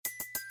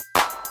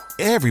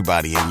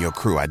Everybody in your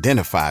crew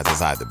identifies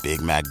as either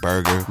Big Mac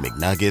Burger,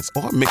 McNuggets,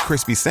 or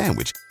McCrispy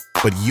Sandwich.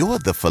 But you're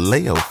the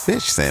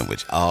Filet-O-Fish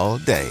Sandwich all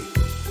day.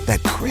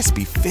 That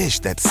crispy fish,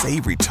 that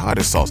savory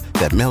tartar sauce,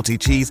 that melty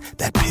cheese,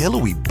 that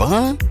pillowy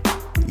bun.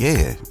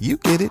 Yeah, you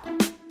get it.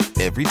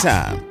 Every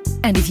time.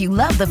 And if you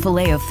love the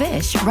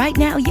Filet-O-Fish, right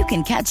now you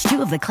can catch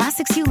two of the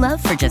classics you love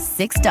for just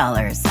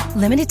 $6.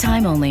 Limited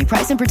time only.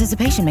 Price and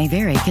participation may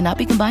vary. Cannot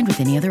be combined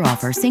with any other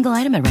offer. Single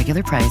item at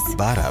regular price.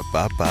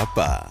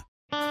 Ba-da-ba-ba-ba.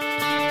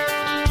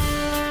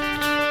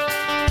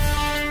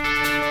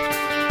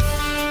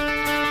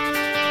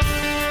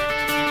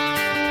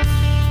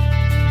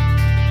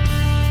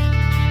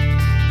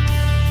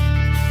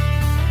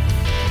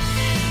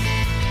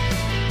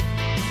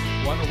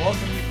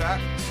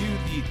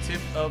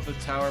 Tip of the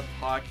Tower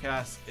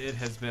podcast. It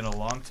has been a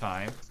long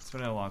time. It's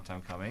been a long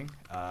time coming.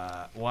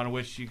 Want to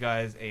wish you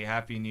guys a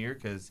happy new year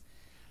because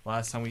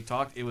last time we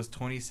talked, it was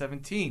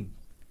 2017,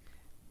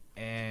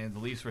 and the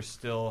Leafs were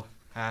still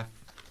half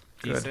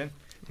decent.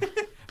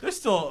 They're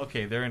still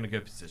okay. They're in a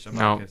good position. I'm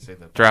not going to say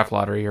that. Draft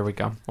lottery. Here we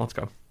go. Let's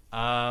go.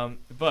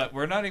 But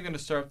we're not even going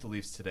to start with the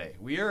Leafs today.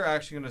 We are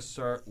actually going to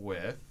start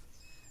with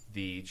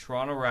the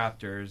Toronto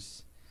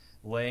Raptors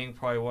laying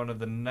probably one of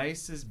the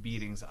nicest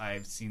beatings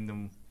I've seen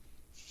them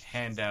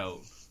hand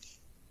out.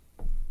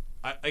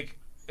 Like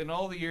in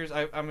all the years,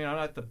 I mean, I'm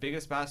not the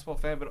biggest basketball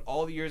fan, but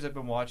all the years I've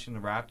been watching the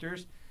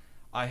Raptors,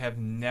 I have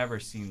never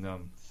seen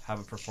them have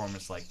a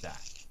performance like that.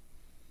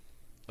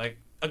 Like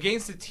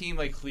against a team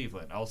like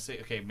Cleveland, I'll say,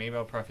 okay, maybe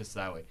I'll preface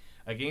that way.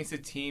 Against a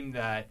team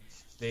that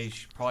they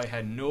probably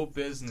had no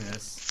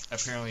business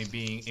apparently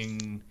being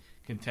in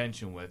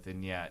contention with,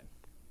 and yet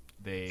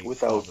they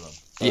without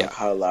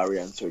Kyle Lowry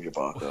and Serge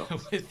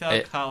Ibaka.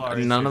 Without Kyle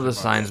Lowry, none of the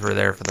signs were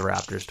there for the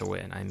Raptors to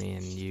win. I mean,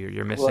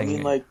 you're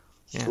missing. Well, I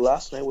mean,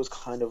 last night was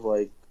kind of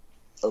like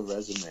a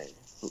resume,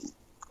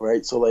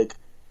 right? So like,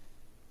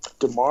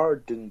 DeMar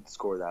didn't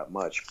score that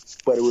much,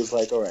 but it was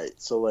like, all right,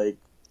 so like,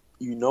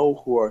 you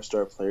know who our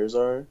star players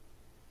are.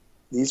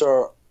 These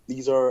are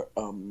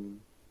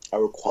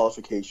our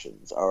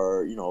qualifications,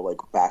 our like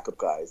backup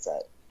guys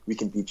that we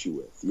can beat you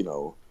with.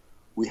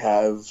 We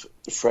have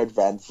Fred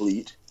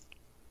VanVleet,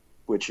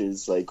 which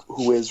is like,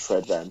 who is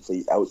Fred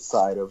VanVleet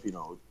outside of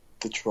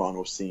the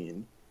Toronto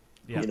scene?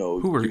 Yeah.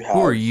 Who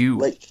are you?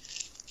 Like,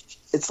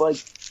 it's like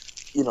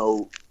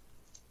the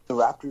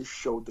Raptors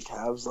showed the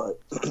Cavs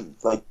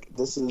like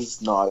this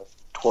is not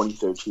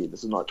 2013,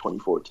 this is not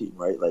 2014,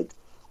 right? Like,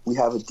 we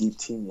have a deep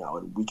team now,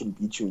 and we can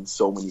beat you in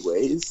so many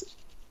ways.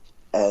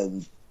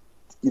 And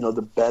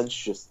the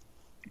bench just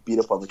beat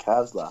up on the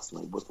Cavs last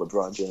night with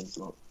LeBron James,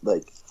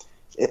 like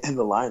in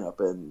the lineup,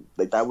 and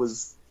like that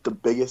was the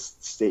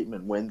biggest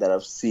statement win that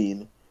I've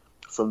seen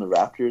from the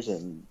Raptors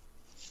in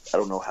I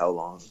don't know how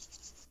long.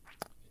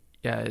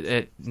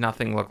 Yeah,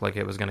 nothing looked like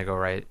it was going to go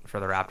right for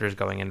the Raptors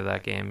going into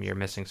that game. You're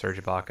missing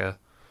Serge Ibaka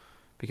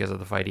because of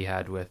the fight he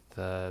had with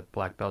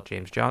black belt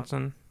James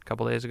Johnson a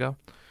couple days ago.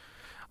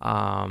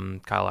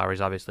 Kyle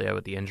Lowry's obviously out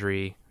with the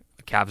injury.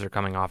 The Cavs are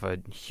coming off a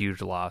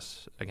huge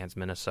loss against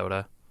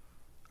Minnesota.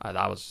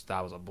 That was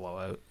a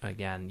blowout.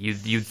 Again,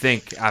 you'd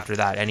think after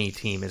that any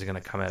team is going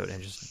to come out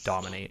and just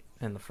dominate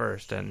in the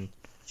first. And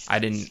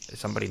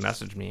somebody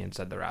messaged me and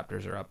said the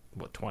Raptors are up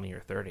 20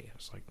 or 30. I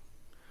was like,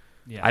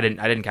 yeah. I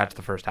didn't catch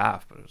the first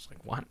half, but it was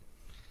like, what?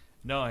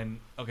 No, and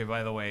okay.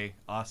 By the way,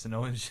 Austin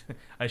Owens,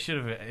 I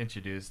should have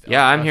introduced.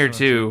 Yeah, I'm here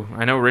too.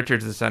 I know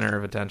Richard's the center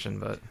of attention,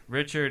 but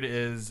Richard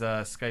is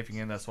Skyping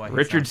in. That's why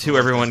Richard's who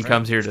everyone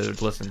comes here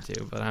to listen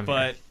to. But I'm.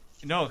 But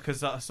here. No, because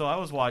so I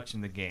was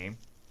watching the game,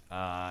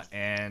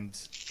 and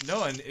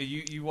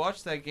you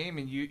watch that game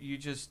and you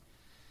just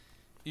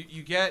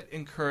get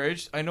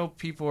encouraged. I know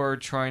people are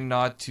trying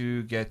not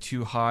to get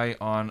too high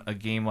on a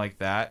game like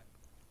that,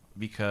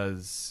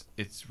 because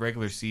it's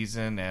regular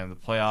season and the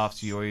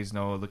playoffs. You always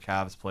know the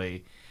Cavs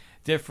play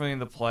differently in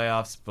the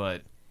playoffs,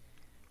 but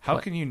how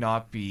can you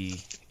not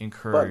be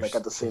encouraged? But like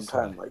at the same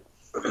time, like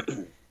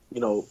the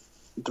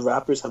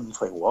Raptors have been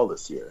playing well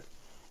this year,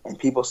 and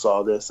people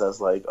saw this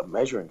as like a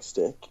measuring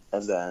stick.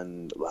 And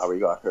then Lowry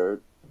got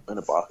hurt, and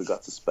Ibaka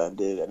got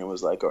suspended, and it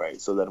was like, all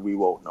right, so then we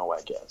won't know, I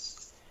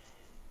guess.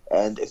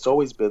 And it's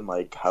always been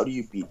like, how do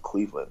you beat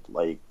Cleveland?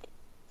 Like,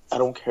 I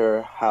don't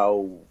care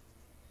how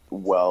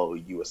well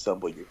you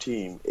assemble your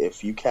team,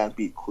 if you can't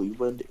beat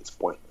Cleveland, it's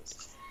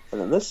pointless. And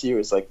then this year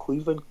it's like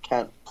Cleveland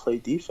can't play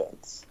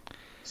defense,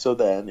 so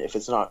then if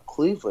it's not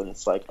Cleveland,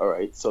 it's like, all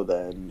right, so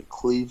then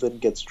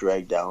Cleveland gets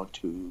dragged down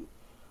to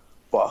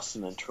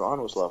Boston and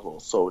Toronto's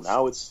level, so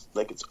now it's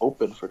like it's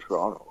open for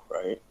Toronto,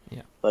 right?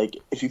 Yeah, like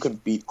if you can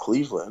beat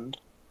Cleveland,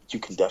 you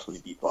can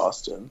definitely beat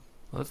Boston.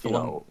 Well, that's the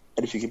one.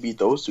 And if you can beat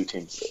those two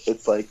teams,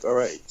 it's like, all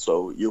right,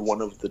 so you're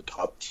one of the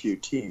top tier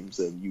teams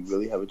and you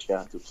really have a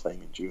chance of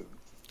playing in June.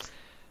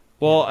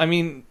 Well, I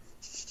mean,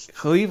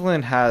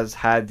 Cleveland has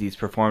had these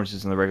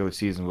performances in the regular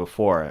season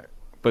before,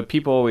 but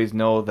people always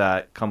know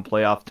that come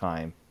playoff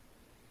time,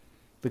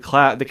 the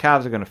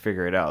Cavs are going to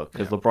figure it out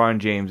because LeBron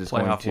James is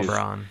going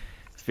to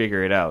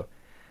figure it out.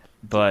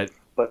 But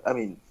I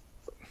mean,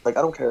 like,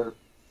 I don't care.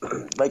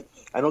 Like,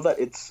 I know that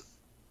it's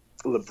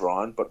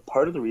LeBron, but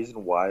part of the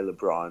reason why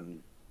LeBron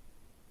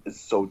is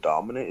so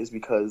dominant is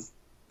because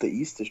the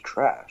East is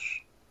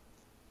trash.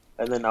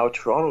 And then now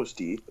Toronto's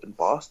deep, and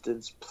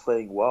Boston's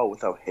playing well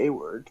without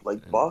Hayward.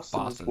 Like,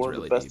 Boston is Boston's one of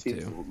really the best deep,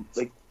 teams. too.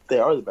 Like, they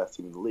are the best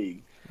team in the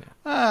league.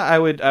 I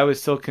would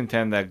still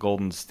contend that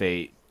Golden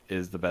State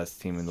is the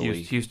best team in the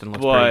league. Houston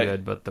looks But pretty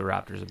good, but the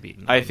Raptors have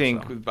beaten them. I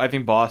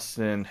think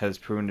Boston has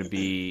proven to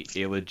be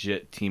a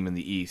legit team in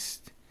the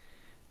East.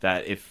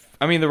 That the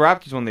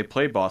Raptors, when they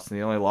played Boston,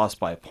 they only lost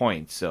by a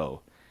point.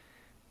 So,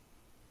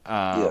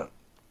 Yeah.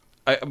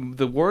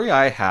 the worry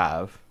I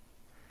have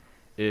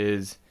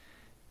is,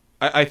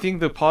 I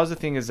think the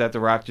positive thing is that the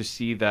Raptors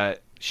see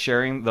that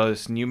sharing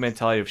this new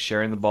mentality of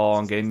sharing the ball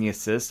and getting the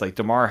assists. Like,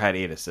 DeMar had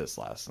 8 assists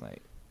last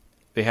night.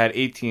 They had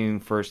 18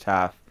 first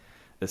half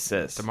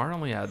assists. DeMar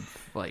only had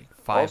like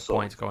 5 Also,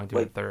 points going to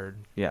a third.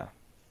 Yeah.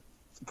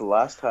 The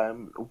last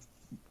time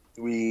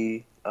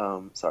we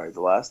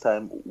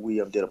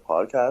did a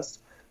podcast,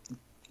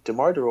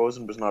 DeMar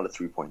DeRozan was not a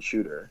 3-point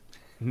shooter.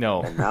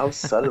 No. And now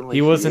suddenly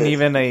He wasn't is.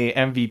 even a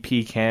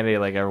MVP candidate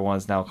like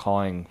everyone's now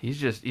calling.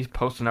 He's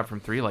posting up from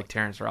 3 like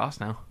Terrence Ross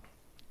now.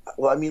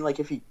 Well, I mean, like,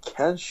 if he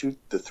can shoot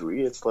the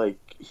 3, it's like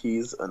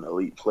he's an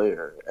elite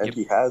player. And Yep.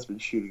 he has been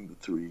shooting the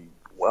 3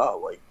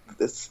 well. Like,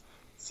 this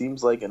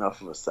seems like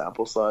enough of a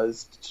sample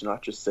size to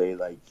not just say,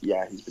 like,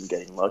 yeah, he's been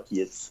getting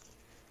lucky. It's,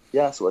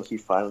 yeah, so, like, he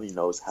finally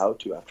knows how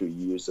to after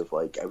years of,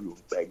 like, everyone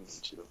begging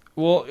him to.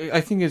 Well, I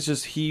think it's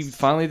just he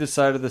finally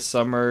decided this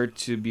summer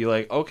to be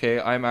like, okay,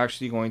 I'm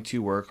actually going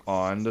to work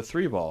on the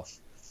 3 ball.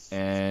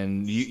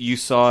 And you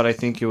saw it, I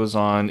think it was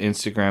on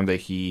Instagram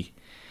that he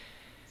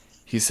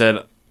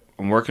said,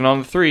 I'm working on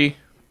the 3.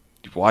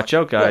 Watch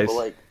out, guys. Yeah, but,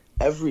 like,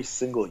 every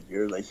single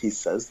year, like, he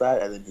says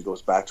that, and then he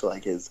goes back to,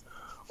 like, his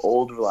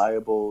old,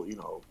 reliable,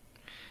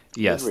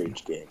 Yes.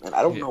 mid-range game. And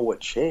I don't know what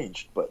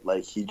changed, but,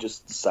 like, he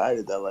just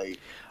decided that, like,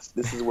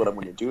 this is what I'm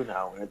going to do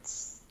now. And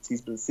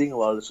he's been seeing a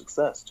lot of the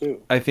success, too.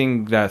 I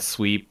think that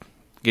sweep,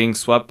 getting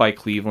swept by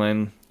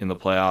Cleveland in the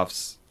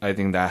playoffs, I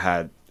think that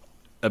had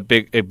a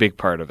big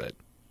part of it.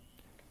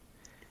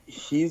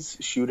 He's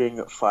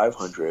shooting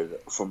 500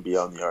 from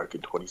beyond the arc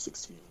in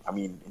 2016. I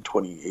mean, in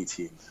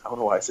 2018. I don't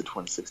know why I said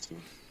 2016.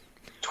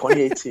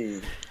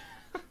 2018,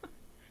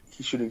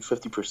 he's shooting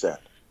 50%.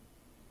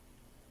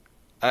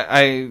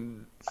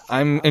 I'm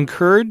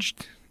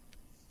encouraged.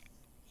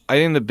 I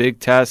think the big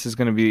test is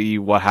going to be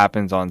what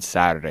happens on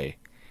Saturday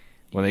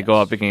when they go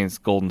up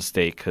against Golden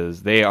State,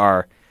 because they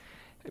are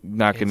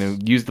not going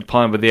to use the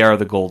pun, but they are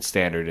the gold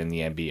standard in the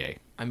NBA.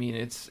 I mean,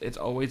 it's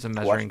always a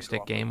measuring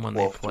stick game when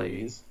they 12 play.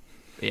 threes.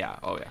 Yeah,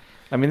 oh yeah.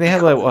 I mean, they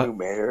had New like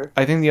mayor.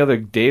 I think the other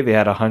day they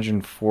had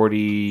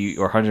 140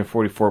 or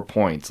 144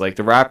 points. Like,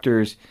 the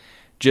Raptors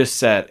just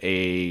set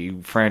a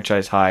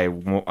franchise high,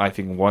 I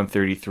think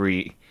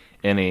 133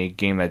 in a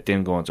game that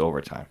didn't go into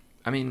overtime.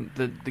 I mean,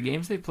 the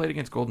games they've played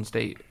against Golden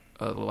State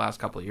the last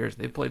couple of years,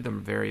 they've played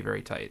them very,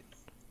 very tight.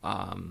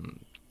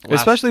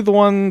 Especially the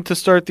one to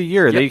start the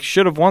year. Yep. They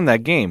should have won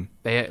that game.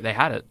 They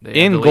had it. They had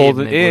In the lead,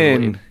 Golden and they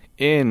blew the lead.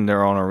 in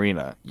their own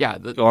arena. Yeah,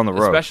 on the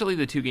road. Especially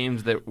the 2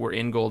 games that were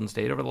in Golden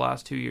State over the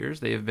last 2 years,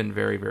 they have been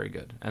very, very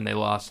good. And they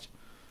lost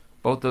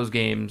both those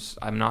games.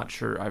 I'm not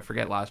sure. I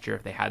forget last year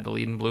if they had the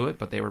lead and blew it,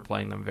 but they were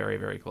playing them very,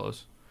 very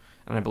close.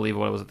 And I believe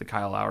what was it, the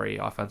Kyle Lowry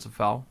offensive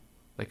foul?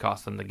 They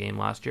cost them the game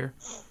last year.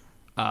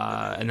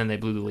 And then they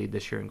blew the lead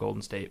this year in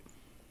Golden State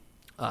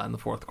in the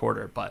fourth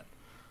quarter. But,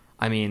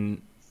 I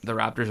mean, the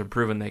Raptors have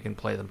proven they can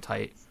play them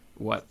tight.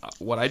 What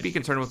I'd be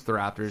concerned with the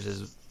Raptors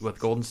is with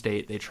Golden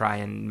State, they try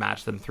and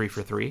match them 3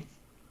 for 3.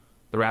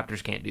 The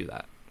Raptors can't do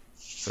that.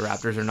 The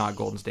Raptors are not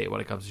Golden State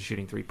when it comes to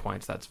shooting 3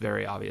 points. That's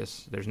very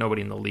obvious. There's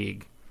nobody in the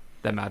league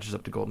that matches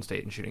up to Golden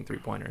State in shooting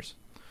 3-pointers.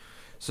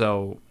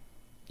 So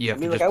you have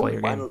to just play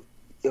your game.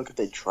 Look, if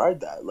they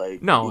tried that,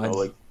 like, No,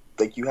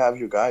 like you have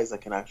your guys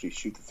that can actually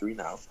shoot the 3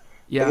 now.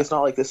 Yeah, Like, it's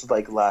not like this is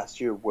like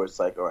last year where it's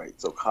like, all right,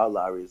 so Kyle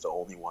Lowry is the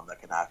only one that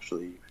can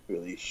actually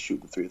really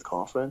shoot the 3 with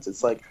confidence.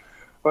 It's like,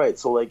 all right,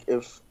 so like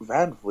if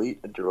Van Vliet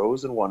and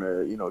DeRozan want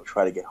to,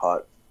 try to get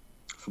hot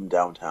from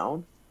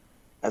downtown,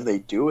 and they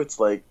do, it's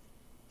like,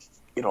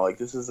 like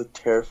this is a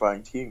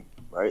terrifying team,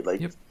 right?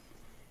 Like, Yep.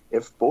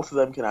 if both of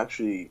them can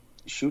actually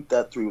shoot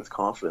that 3 with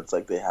confidence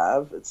like they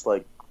have, it's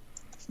like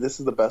this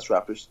is the best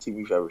Raptors team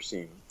we've ever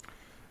seen.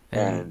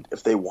 And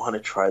if they want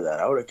to try that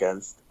out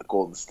against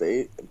Golden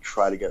State and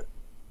try to get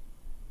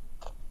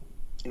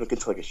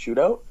to like a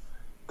shootout,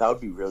 that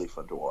would be really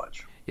fun to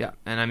watch. Yeah,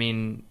 and I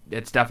mean,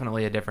 it's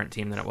definitely a different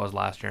team than it was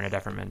last year and a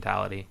different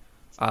mentality.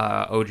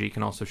 OG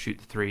can also shoot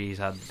the 3. He's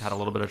had a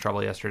little bit of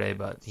trouble yesterday,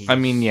 but he's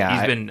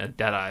been a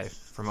deadeye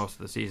for most of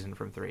the season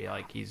from 3.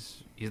 Like,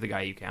 he's the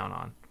guy you count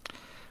on.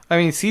 I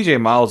mean,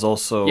 CJ Miles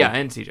also. Yeah,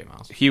 and CJ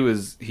Miles.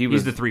 He's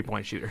the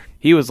 3-point shooter.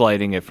 He was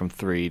lighting it from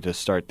 3 to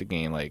start the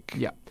game. Like,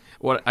 Yeah.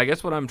 What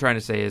I'm trying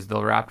to say is the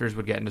Raptors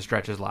would get into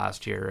stretches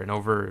last year and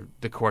over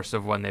the course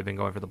of when they've been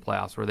going for the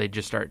playoffs where they'd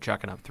just start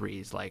chucking up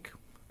 3s, like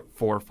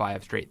 4 or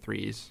 5 straight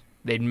 3s.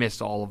 They'd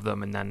miss all of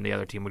them, and then the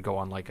other team would go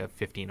on like a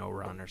 15-0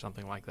 run or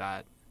something like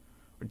that,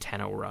 or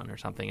 10-0 run or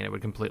something, and it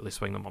would completely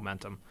swing the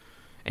momentum.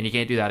 And you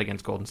can't do that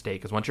against Golden State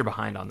because once you're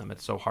behind on them,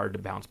 it's so hard to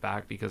bounce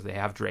back because they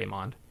have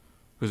Draymond,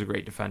 who's a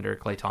great defender.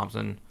 Klay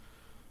Thompson,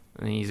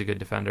 and he's a good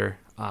defender.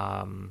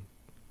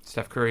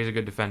 Steph Curry's a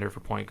good defender for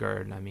point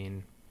guard. I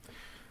mean,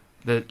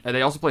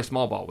 they also play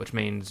small ball, which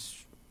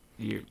means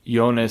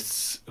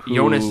Jonas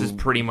is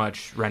pretty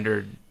much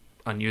rendered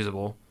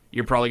unusable.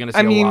 You're probably going to see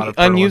I mean, a lot of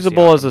Pirtle and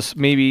unusable Siakam. as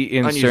maybe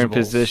in certain Unusables.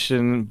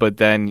 position, but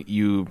then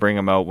you bring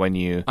them out when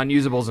you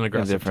Unusable is an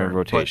aggressive different term,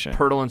 rotation. But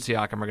Pirtle and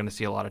Siakam are going to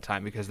see a lot of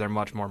time because they're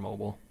much more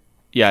mobile.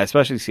 yeah,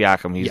 especially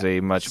Siakam. He's Yeah.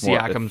 a much more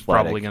Siakam's athletic.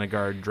 probably going to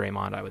guard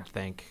Draymond, I would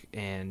think,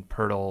 and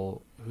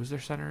Pirtle. Who's their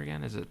center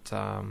again? Is it? It's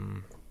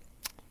I'm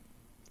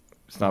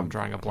not.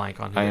 drawing a blank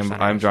on. Who I their am.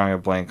 center I'm is. drawing a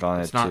blank on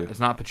It's it not. too. It's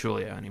not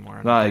Pachulia anymore. I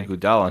don't Not think.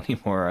 Iguodala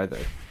anymore either.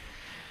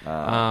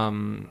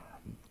 JaVale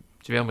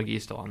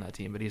McGee's still on that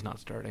team, but he's not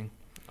starting.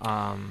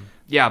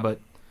 Yeah, but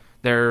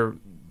they're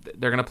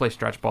going to play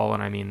stretch ball,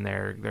 and I mean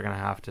they're going to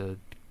have to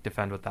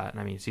defend with that. And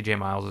I mean CJ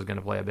Miles is going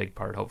to play a big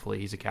part. Hopefully,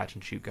 he's a catch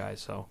and shoot guy.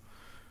 So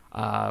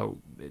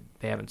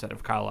they haven't said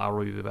if Kyle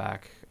Lowry will be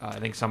back. I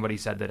think somebody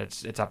said that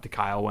it's up to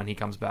Kyle when he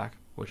comes back,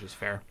 which is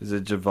fair. Is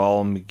it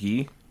JaVale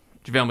McGee?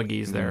 JaVale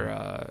McGee's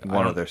their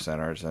One of their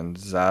centers, and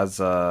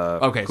Zaza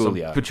Okay,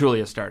 Pachulia. so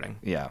Pachulia's starting.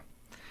 Yeah.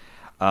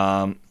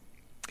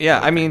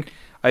 I mean,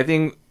 I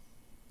think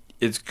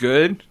it's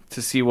good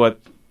to see what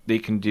they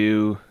can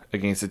do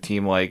against a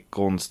team like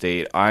Golden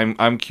State. I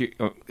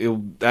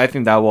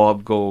think that will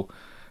go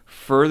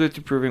further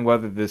to proving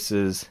whether this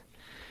is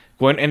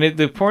when. And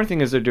the important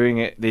thing is they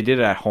did it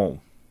at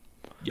home.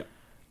 Yep.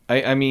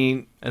 I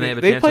mean, And they have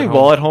a they chance played at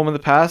well home. at home in the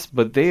past,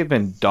 but they have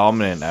been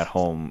dominant at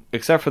home,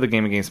 except for the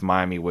game against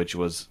Miami, which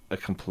was a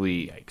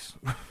complete. Yikes.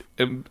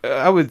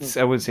 I would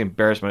say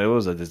embarrassment. It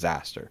was a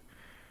disaster.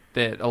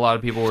 That a lot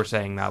of people were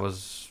saying that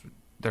was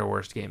their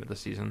worst game of the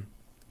season.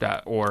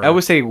 I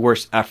would say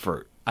worst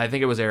effort. I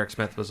think it was Eric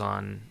Smith was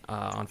on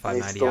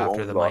 590 still after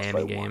only the lost Miami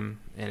by one. game,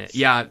 and it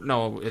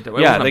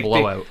wasn't a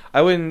blowout.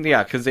 I wouldn't,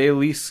 because they at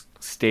least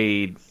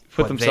put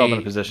but themselves in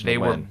a position They to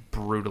were win.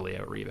 brutally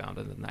out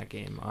rebounded in that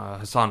game.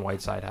 Hassan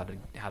Whiteside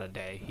had a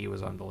day. He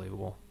was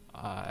unbelievable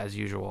as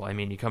usual. I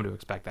mean, you come to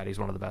expect that. He's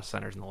one of the best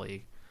centers in the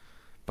league.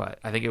 But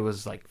I think it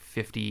was like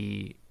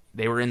 50.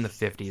 They were in the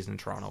 50s, and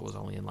Toronto was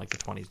only in like the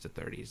 20s to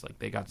 30s. Like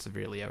they got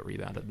severely out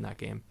rebounded in that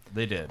game.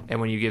 They did. And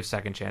when you give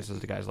second chances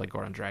to guys like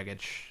Goran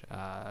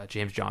Dragic,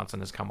 James Johnson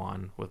has come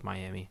on with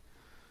Miami.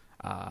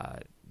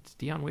 It's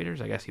Deion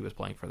Waiters, I guess he was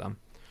playing for them.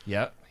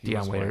 Yep.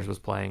 Deion Waiters was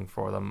playing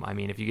for them. I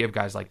mean, if you give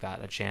guys like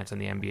that a chance in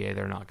the NBA,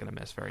 they're not going to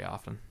miss very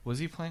often. Was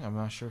he playing? I'm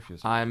not sure if he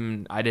was.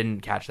 I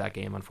didn't catch that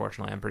game,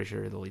 unfortunately. I'm pretty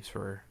sure the Leafs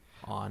were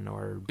on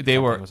or They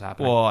something were. was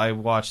happening. Well, I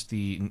watched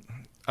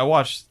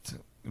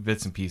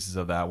bits and pieces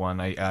of that one.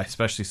 I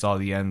especially saw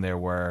the end there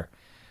where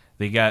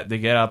they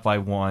get up by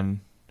one,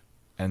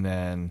 and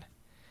then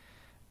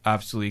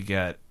absolutely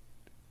get.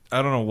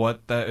 I don't know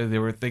what that they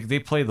were. They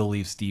played the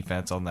Leafs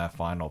defense on that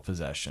final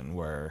possession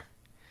where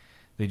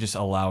they just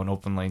allow an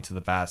open lane to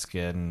the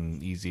basket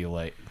and easy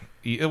like.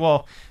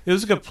 Well, it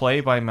was a good play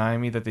by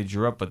Miami that they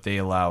drew up, but they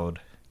allowed.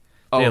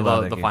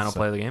 the final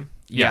play of the game?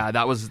 Yeah. Yeah,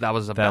 that was a That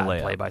bad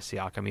layup. play by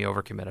Siakam. He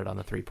overcommitted on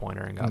the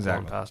three-pointer and got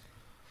Exactly. blown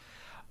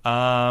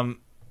past.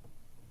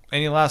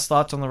 Any last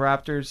thoughts on the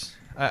Raptors?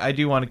 I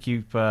do want to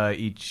keep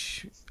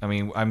each. I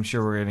mean, I'm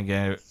sure we're going to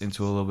get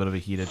into a little bit of a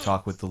heated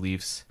talk with the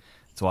Leafs.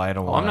 That's why I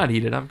don't Well, want. I'm not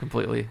heated. I'm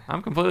completely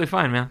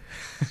fine, man.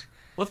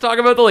 Let's talk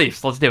about the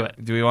Leafs. Let's do it.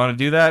 Do we want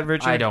to do that,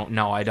 Richard? I don't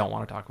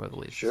want to talk about the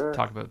Leafs. Sure.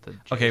 Talk about the Jays.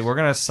 Okay, we're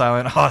gonna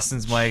silent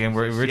Austin's mic, and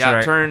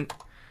turn.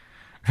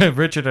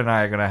 Richard and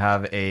I are gonna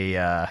have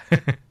a.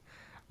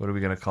 What are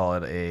we gonna call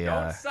it?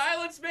 Don't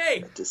silence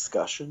me.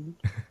 Discussion,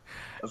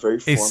 a very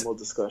A s- formal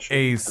discussion,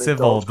 a An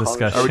civil adult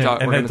discussion. Are we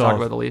conversation. we're going to talk adult.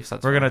 about the Leafs?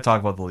 That's We're fine. gonna talk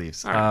about the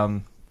Leafs. All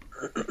right.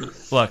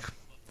 Look,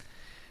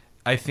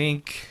 I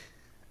think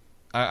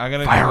I'm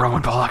gonna Fire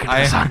Roman Pollock into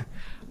the sun.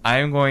 I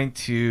am going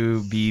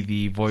to be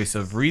the voice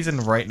of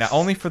reason right now,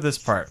 only for this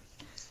part.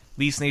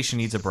 Leafs Nation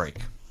needs a break.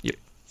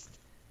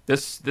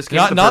 This game's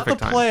Not the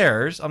perfect time.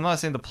 players. I'm not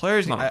saying the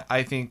players. No.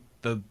 I think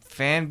the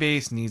fan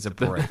base needs a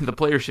break. The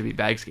players should be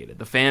bag skated.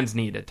 The fans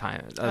need a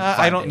time.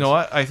 I don't know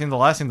what. I think the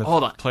last thing the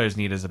Hold on. players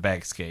need is a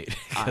bag skate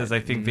because I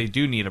think they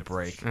do need a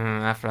break.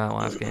 After that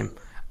last game.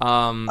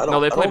 I No,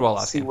 they I played don't well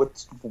last see game.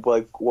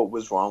 what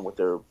was wrong with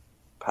their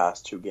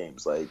past two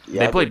games. Like,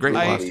 They played great the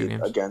last two lead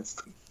games.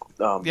 against.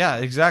 Yeah,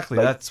 exactly.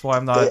 Like, That's why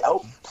I'm They not.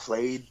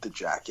 outplayed the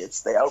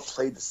Jackets. They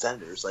outplayed the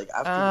Senators. Like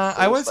after the I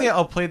first, wouldn't say like,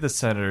 outplayed the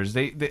Senators.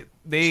 They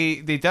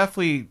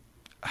definitely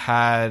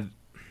had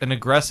an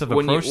aggressive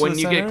When approach. you to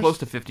the get Senators. close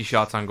to 50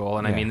 shots on goal,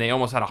 and I Yeah. mean they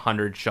almost had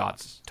 100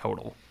 shots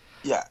total.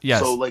 yeah.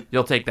 Yes. So like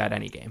You'll take that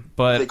any game. they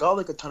but got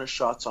like a ton of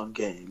shots on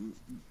game.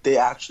 They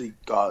actually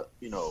got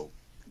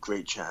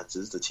great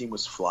chances. The team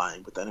was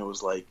flying, but then it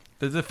was like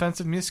the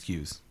defensive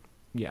miscues.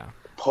 Yeah.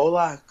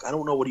 Polak. I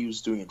don't know what he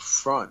was doing in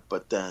front,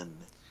 but then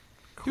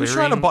He was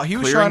trying to. He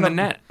was clearing trying the to.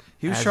 net.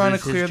 He was as trying to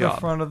is his clear the job.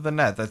 front of the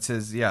net. That's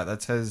his. Yeah,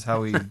 that's his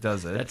how he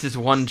does it. That's his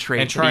one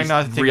trait And that trying he's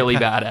not to take really a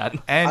bad at.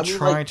 and I mean,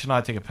 trying like- to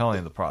not take a penalty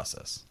in the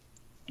process.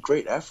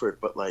 great effort.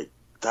 But like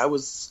that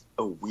was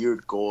a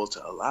weird goal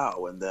to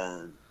allow. And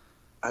then,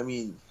 I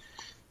mean,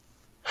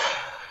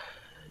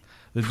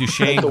 the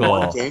Duchesne like the goal.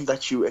 one game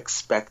that you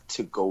expect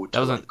to go to That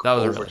was like, that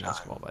was a overtime. really nice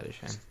goal by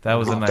Duchesne. That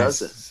was a It nice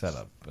doesn't.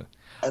 setup. But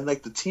And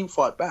like the team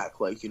fought back,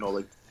 like, you know,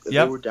 like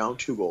Yep. they were down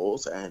 2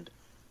 goals, and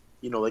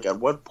you know, like at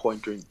one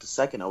point during the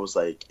second, I was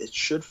like, it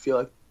should feel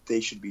like they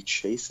should be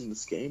chasing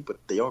this game, but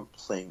they aren't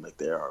playing like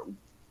they are,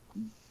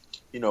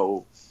 you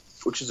know,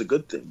 which is a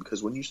good thing,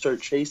 because when you start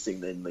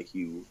chasing, then like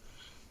you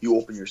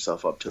open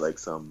yourself up to like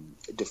some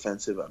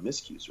defensive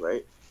miscues,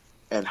 right?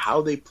 And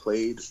how they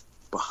played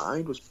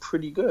behind was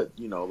pretty good,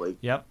 you know, like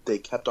Yep. they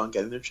kept on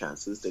getting their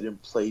chances. They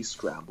didn't play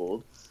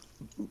scrambled.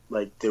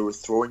 Like they were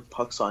throwing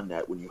pucks on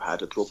net when you had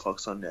to throw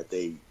pucks on net.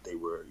 They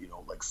were, you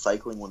know, like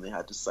cycling when they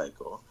had to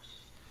cycle.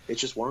 It's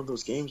just one of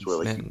those games where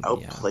like you And,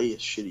 outplay a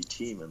shitty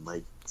team, and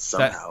like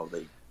somehow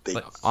they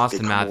But Austin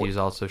come Matthews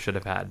away- also should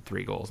have had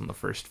 3 goals in the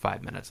first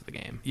 5 minutes of the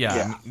game. yeah,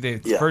 Yeah. I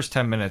mean, the Yeah. first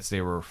 10 minutes they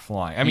were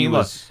flying. I He mean,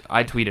 look,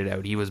 I tweeted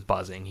out he was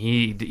buzzing.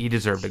 He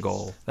deserved a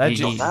goal. That he,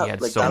 ju- he that,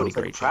 had like, so that many was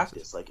like great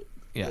practice. chances. Like,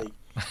 Yeah. like,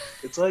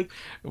 it's like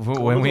when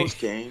one of we those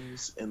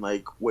games, and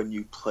like when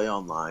you play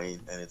online,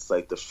 and it's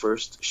like the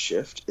first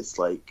shift. It's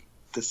like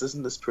this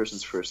isn't this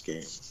person's first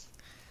game,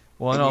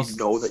 well, and and also, you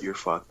know that you're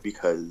fucked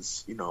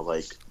because you know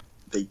like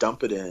they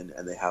dump it in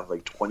and they have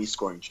like 20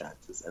 scoring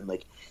chances, and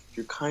like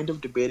you're kind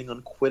of debating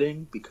on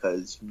quitting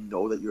because you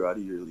know that you're out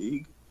of your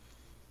league,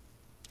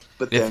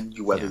 but If- then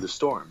you weather yeah. the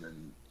storm,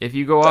 and If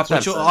you go off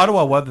That's that, what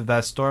Ottawa weathered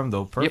that storm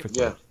though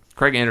perfectly. yeah,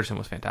 Craig Anderson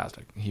was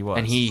fantastic. He was,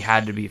 And he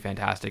had to be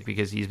fantastic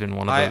because he's been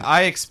one of the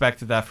I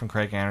expected that from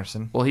Craig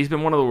Anderson. well, he's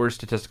been one of the worst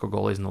statistical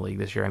goalies in the league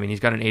this year. I mean, he's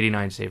got an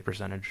 89 save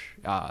percentage.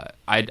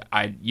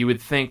 You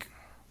would think,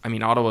 I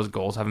mean, Ottawa's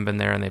goals haven't been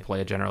there, and they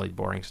play a generally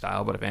boring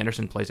style. But if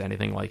Anderson plays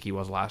anything like he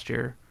was last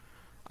year,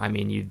 I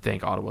mean, you'd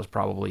think Ottawa's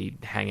probably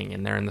hanging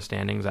in there in the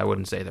standings. I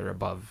wouldn't say they're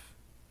above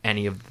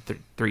any of the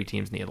 3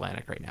 teams in the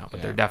Atlantic right now, but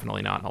Yeah. they're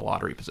definitely not in a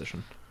lottery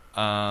position.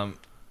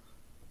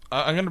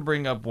 I'm going to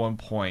bring up one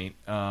point,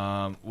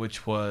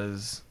 which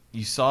was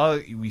we saw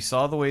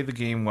the way the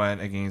game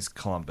went against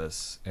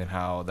Columbus, and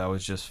how that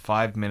was just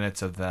 5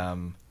 minutes of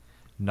them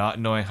not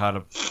knowing how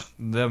to,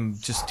 them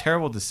just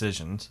terrible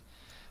decisions.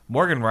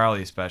 Morgan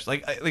Riley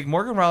especially, like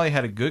Morgan Riley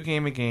had a good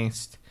game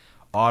against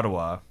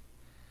Ottawa,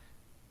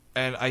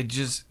 and I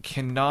just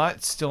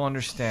cannot still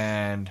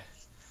understand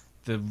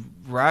the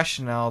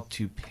rationale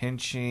to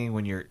pinching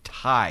when you're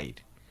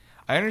tied.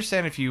 I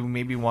understand if you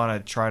maybe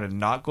want to try to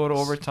not go to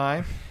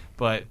overtime,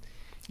 but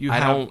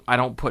I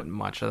don't put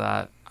much of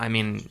that. I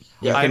mean,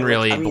 Yeah, you can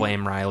really I mean-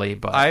 blame Riley,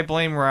 but I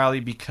blame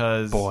Riley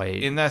because Boy.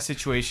 in that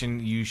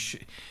situation you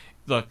should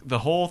look the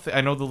whole thing.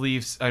 I know the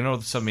Leafs. I know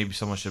maybe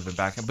someone should have been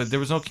back, but there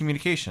was no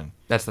communication.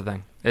 that's the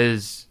thing.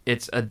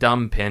 It's a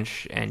dumb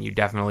pinch, and you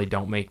definitely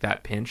don't make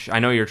that pinch. I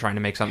know you're trying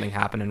to make something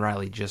happen, and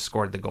Riley just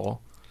scored the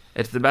goal.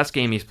 It's the best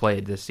game he's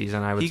played this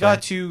season, I would He say.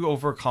 got too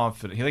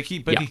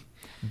overconfident.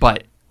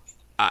 But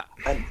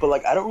but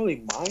like I don't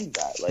really mind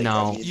that. Like,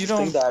 No. I mean, You the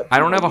thing don't- that I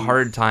don't have a people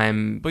hard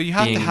time. But you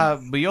have being, to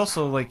have. But you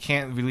also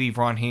can't relieve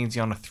Ron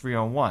Hainsey on a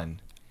 3-on-1.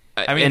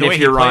 I mean, and the way if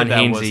he you're Ron played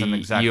that wasn't Hainsey,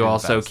 exactly you the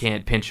also best.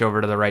 can't pinch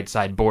over to the right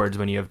side boards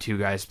when you have 2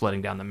 guys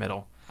splitting down the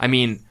middle. I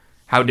mean,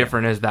 how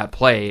different is that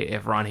play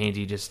if Ron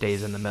Hainsey just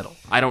stays in the middle?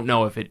 I don't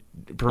know if it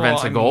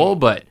prevents Well, a goal,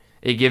 but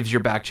it gives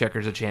your back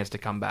checkers a chance to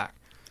come back.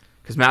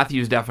 Because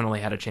Matthews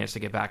definitely had a chance to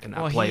get back in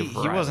that play.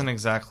 He wasn't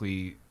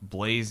exactly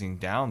blazing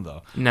down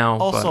though. No.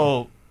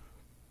 Also,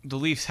 the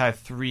Leafs had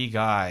 3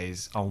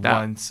 guys on That-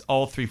 one.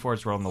 All 3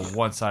 forwards were on the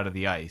one side of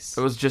the ice.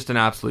 it was just an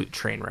absolute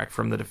train wreck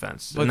from the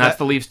defense. But And that's that-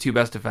 the Leafs' 2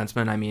 best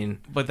defensemen. I mean,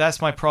 But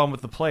that's my problem with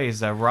the play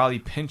is that Riley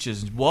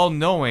pinches, well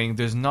knowing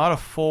there's not a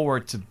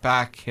forward to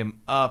back him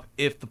up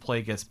if the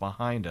play gets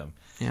behind him.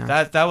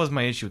 Yeah. That was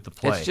my issue with the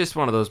play. it's just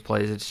one of those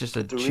plays. It's just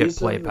a The chip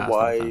play reason past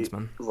why the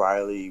defenseman.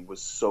 Riley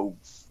was so,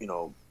 you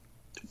know,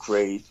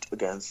 great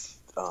against,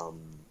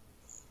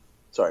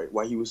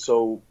 why he was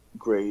so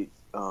great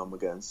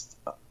against,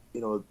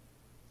 you know,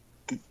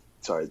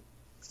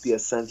 the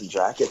Ascents and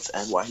Jackets,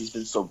 and why he's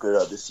been so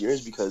good this year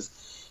is because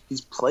he's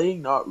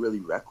playing not really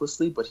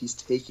recklessly, but he's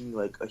taking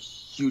like a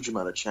huge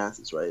amount of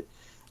chances, right?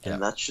 And Yeah.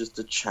 that's just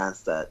a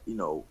chance that, you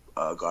know,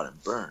 got him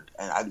burned.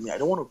 And I mean, I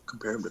don't want to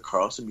compare him to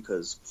Carlson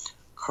because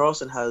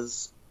Carlson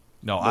has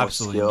no, more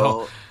absolutely skill,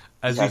 no.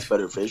 As he has we've-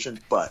 better vision,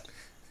 but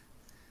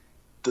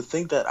the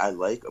thing that I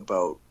like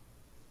about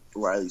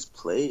Riley's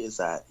play is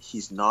that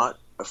he's not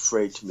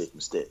afraid to make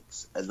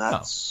mistakes, and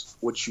that's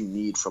what you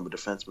need from a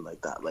defenseman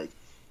like that. Like,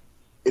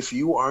 if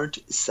you aren't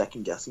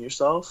second guessing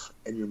yourself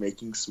and you're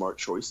making smart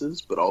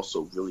choices, but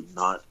also really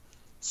not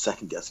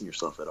second guessing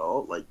yourself at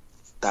all, like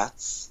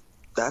that's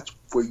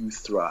where you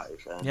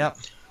thrive. And Yep.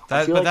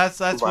 I feel But like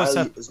that's what's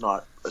Riley up. is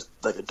not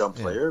a dumb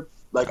player.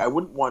 Like, I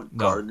wouldn't want No.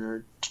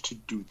 Gardner to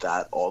do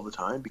that all the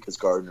time because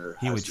Gardner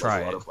He has would like, try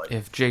a lot it. of like,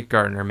 If Jake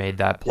Gardner made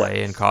that play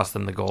Yeah. and cost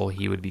them the goal,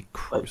 he would be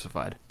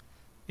crucified.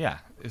 Yeah.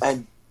 It's-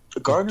 and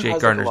Gardner Jake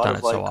has Gardner's like, a done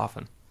lot it of so like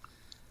often.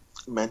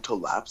 mental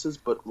lapses,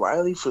 but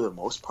Riley, for the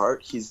most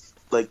part, he's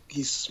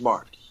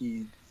smart.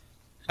 He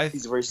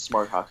he's a very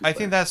smart hockey I player.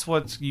 think that's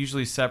what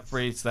usually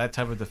separates that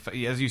type of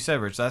as you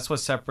said, Rich. That's what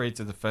separates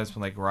a defenseman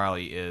like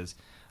Riley is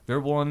their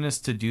willingness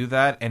to do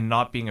that and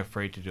not being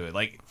afraid to do it,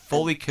 like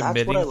fully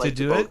committing that's what I to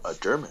do it.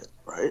 Dermott,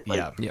 right?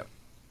 Like, Yeah.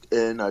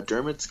 In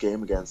Dermott's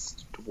game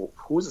against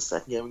who was the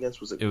second game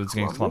against? Was it? It was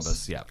against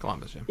Columbus. Yeah.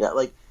 Columbus. Yeah. Yeah,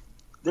 like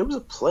there was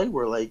a play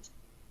where like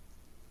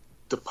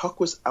the puck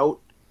was out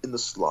in the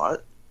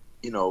slot.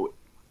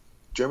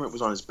 Dermott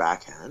was on his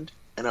backhand,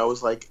 and I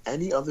was like,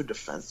 any other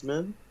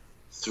defenseman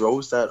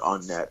throws that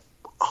on net.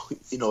 Like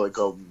He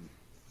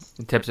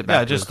tips it back. Yeah,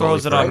 to just his goalie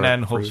throws it for on a net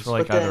and hopes freeze. for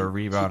like But then either a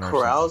rebound he or something.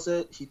 corrals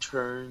it. He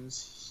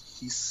turns.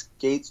 He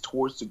skates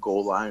towards the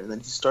goal line, and then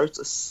he starts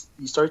a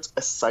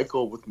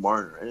cycle with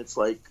Marner. And it's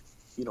like,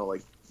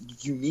 like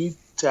you need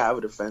to have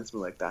a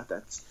defenseman like that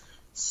that's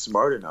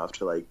smart enough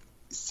to like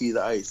see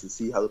the ice and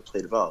see how the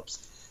play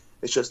develops.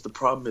 It's just the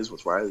problem is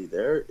with Riley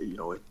there.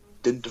 It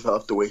didn't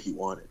develop the way he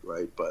wanted,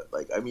 right? But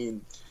like, I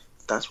mean,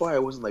 that's why I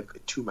wasn't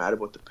like too mad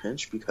about the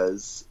pinch,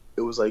 because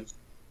it was like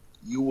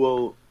you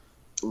will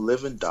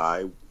live and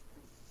die,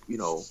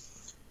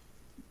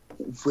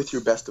 with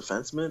your best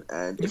defenseman,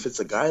 and if it's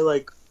a guy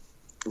like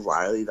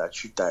Riley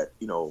that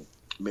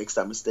makes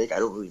that mistake, I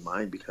don't really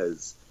mind,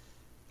 because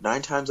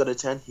 9 times out of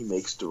 10 he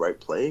makes the right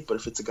play. But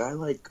if it's a guy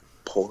like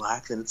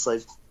Polak, then it's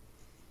like,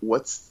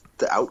 what's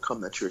the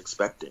outcome that you're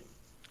expecting?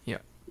 Yeah.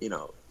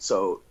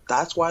 So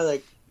that's why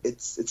like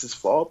it's his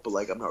fault, but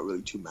like I'm not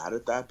really too mad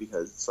at that,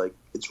 because it's like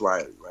it's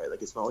Riley, right?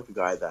 Like it's not like a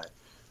guy that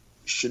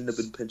shouldn't have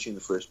been pinching in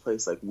the first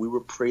place. Like we were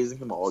praising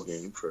him all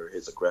game for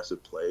his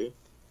aggressive play.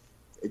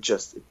 It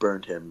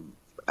burned him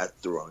at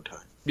the wrong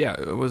time. Yeah,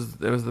 it was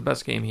the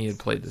best game he had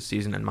played this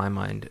season in my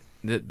mind.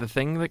 The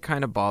thing that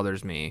kind of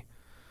bothers me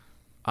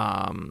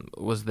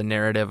was the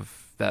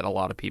narrative that a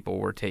lot of people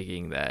were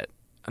taking, that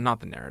not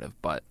the narrative,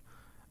 but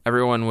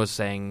everyone was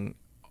saying,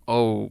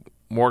 oh,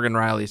 Morgan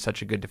Riley is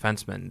such a good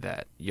defenseman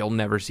that you'll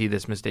never see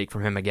this mistake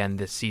from him again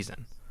this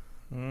season.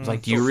 It's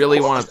like, do you really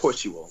want to? Of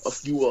course you will.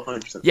 You will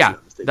 100%. Yeah,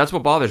 that's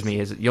what bothers me,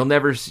 is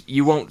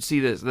you won't see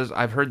this.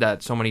 I've heard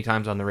that so many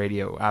times on the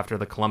radio after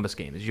the Columbus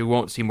game, is you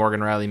won't see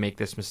Morgan Riley make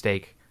this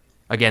mistake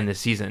again this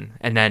season,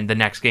 and then the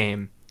next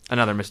game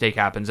another mistake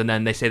happens, and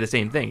then they say the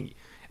same thing.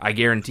 I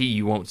guarantee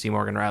you won't see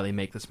Morgan Riley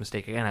make this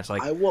mistake again. It's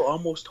like, I will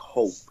almost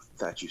hope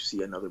that you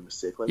see another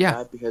mistake like Yeah.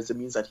 that, because it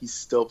means that he's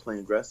still playing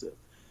aggressive.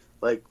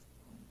 Like,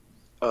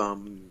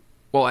 one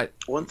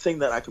thing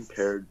that I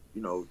compared,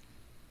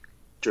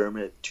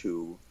 Dermott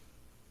to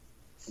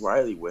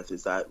Riley with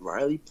is that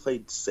Riley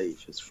played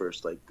safe his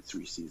first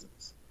 3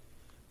 seasons.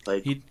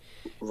 Like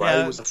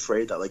Riley was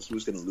afraid that he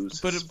was going to lose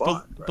his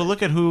spot. But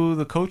look at who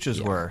the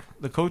coaches were.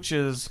 The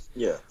coaches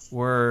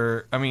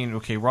were. I mean,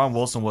 okay, Ron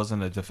Wilson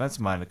wasn't a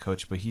defensive-minded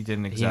coach, but he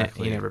didn't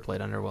exactly. He never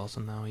played under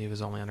Wilson, though. He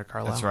was only under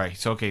Carlisle. That's right.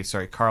 So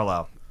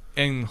Carlisle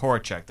and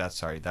Horacek.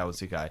 That was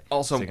the guy.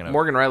 Also,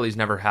 Morgan Riley's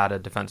never had a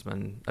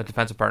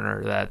defensive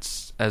partner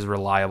that's as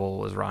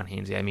reliable as Ron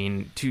Hainsey. I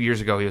mean, 2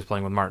 years ago he was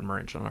playing with Martin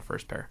Marincin on a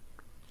first pair.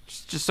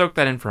 Just soak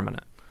that in for a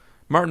minute.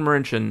 Martin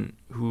Marincin,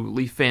 who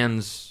Leaf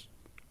fans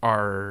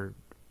have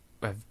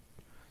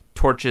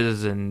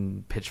torches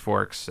and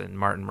pitchforks and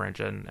Martin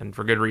Marincin, and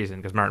for good reason,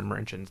 because Martin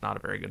Marincin's not a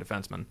very good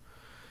defenseman.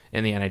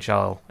 In the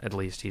NHL, at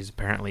least, he's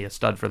apparently a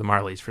stud for the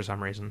Marlies for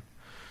some reason.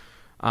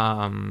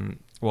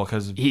 Well,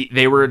 because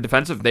they were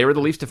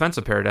the Leafs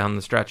defensive pair down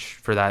the stretch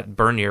for that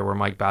burn year where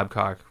Mike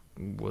Babcock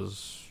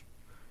was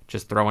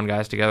just throwing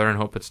guys together and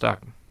hope it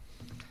stuck.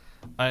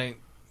 And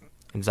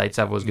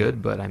Zaitsev was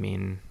good, but I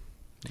mean,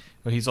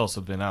 but he's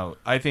also been out.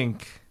 I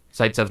think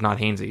Zaitsev's not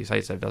Hainsey.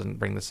 Zaitsev doesn't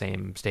bring the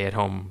same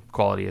stay-at-home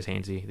quality as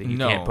Hainsey. You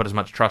can't put as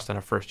much trust in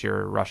a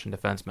first-year Russian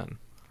defenseman.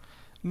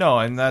 No,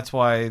 and that's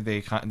why they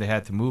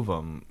had to move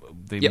him.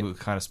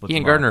 Kind of split. He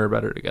and Gardner are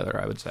better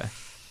together, I would say.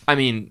 I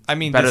mean,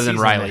 better than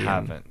Riley. They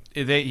haven't.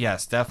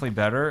 Yes, definitely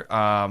better.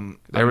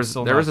 There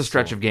was a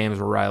stretch of games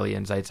where Riley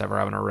and Zaitsev were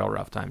having a real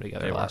rough time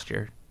together last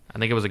year. I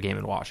think it was a game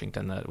in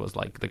Washington that was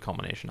the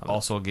culmination of it.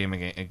 Also a game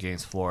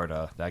against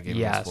Florida. That game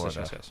against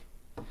Florida. Yes.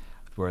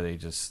 Where they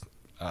just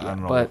I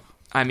don't know. But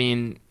I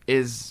mean,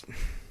 it's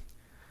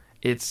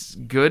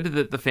good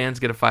that the fans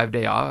get 5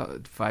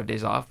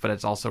 days off, but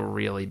it's also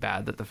really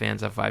bad that the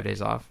fans have 5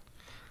 days off.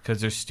 Because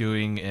they're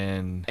stewing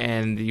in,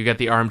 and you got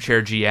the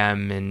armchair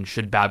GM, and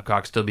should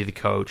Babcock still be the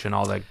coach, and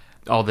all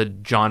the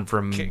John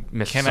from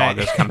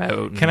Mississaugas come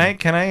out. Can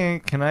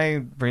I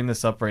bring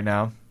this up right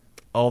now?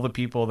 All the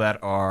people that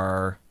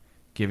are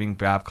giving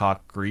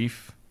Babcock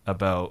grief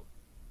about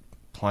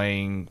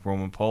playing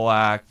Roman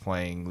Polak,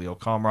 playing Leo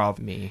Komarov.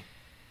 Me.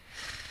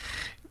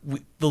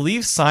 The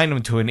Leafs signed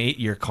him to an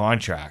 8-year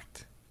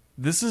contract.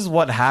 This is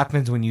what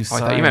happens when you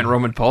sign. I thought you meant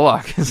Roman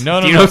Polak.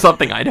 No, Do you know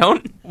something I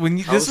don't? Did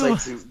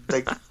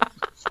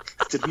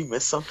we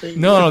miss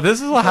something? No.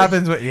 This is what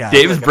happens when. Yeah.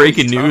 Dave's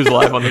breaking news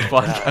live on this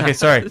podcast. Okay,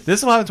 sorry. This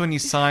is what happens when you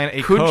sign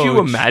a coach. Could you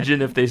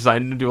imagine if they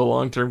signed him to a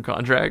long-term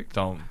contract?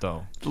 Don't.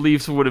 The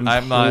Leafs would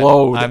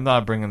implode. I'm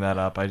not bringing that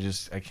up. I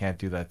can't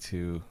do that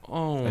too.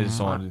 Oh, I just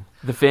don't want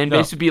to. The fan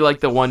base would be like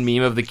the one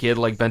meme of the kid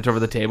bent over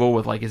the table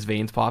with his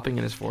veins popping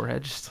in his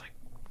forehead, just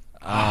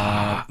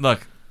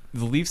Look,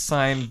 the Leafs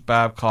signed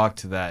Babcock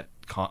to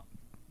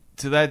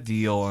that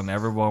deal, and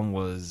everyone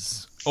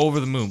was over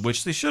the moon,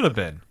 which they should have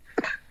been.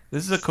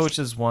 This is a coach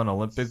that's won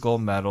Olympic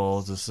gold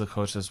medals. This is a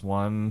coach that's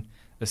won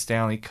a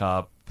Stanley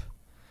Cup.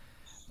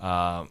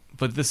 But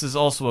this is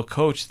also a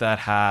coach that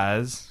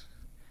has,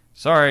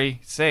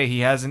 he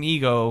has an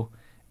ego,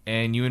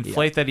 and you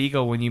inflate that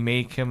ego when you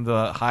make him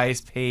the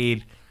highest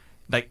paid.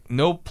 Like,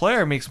 no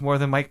player makes more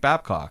than Mike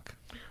Babcock.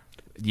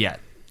 Yet.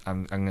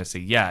 I'm going to say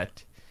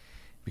yet,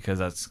 because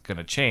that's going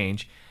to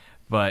change.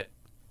 But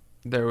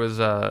there's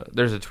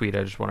a tweet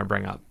I just want to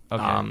bring up.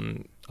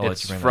 Okay.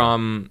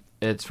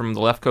 It's from the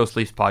Left Coast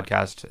Leafs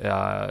podcast.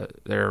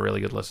 They're a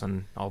really good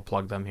listen. I'll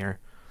plug them here.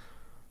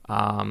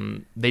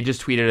 They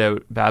just tweeted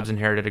out, Babs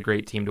inherited a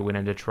great team to win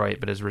in Detroit,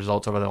 but his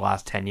results over the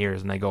last 10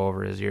 years, and they go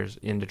over his years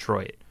in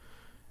Detroit,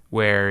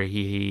 where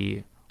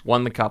he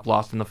won the Cup,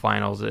 lost in the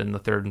finals in the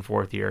third and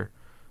fourth year.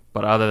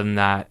 But other than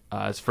that,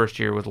 his first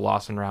year was a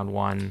loss in round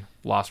 1,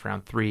 lost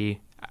round 3.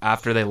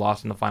 After they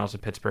lost in the finals to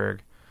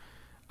Pittsburgh,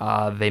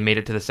 they made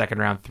it to the second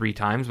round 3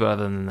 times, but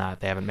other than that,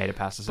 they haven't made it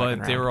past the second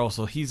round. But they were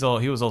also he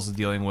was also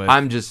dealing with.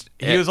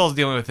 He was also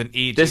dealing with an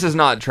age. This is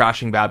not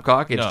trashing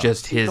Babcock. It's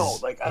just his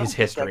I don't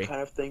history. That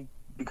kind of thing,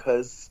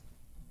 because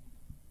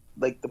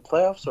like the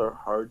playoffs are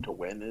hard to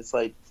win. It's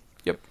like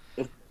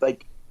if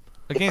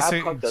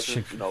Babcock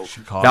doesn't,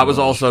 Chicago. That was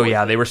also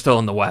they were still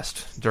in the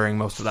West during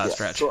most of that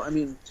stretch. So I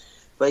mean,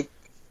 like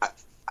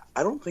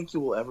I don't think you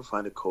will ever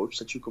find a coach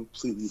that you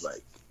completely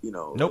like.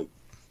 Nope. Like,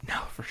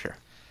 no, for sure.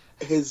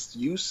 His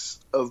use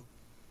of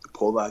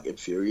Polak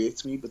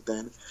infuriates me, but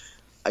then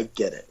I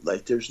get it.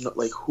 Like, there's no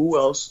who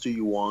else do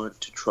you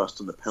want to trust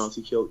on the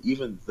penalty kill?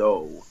 Even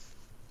though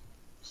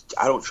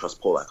I don't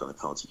trust Polak on the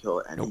penalty kill,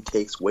 and he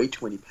takes way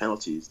too many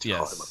penalties to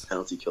call him a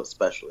penalty kill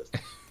specialist.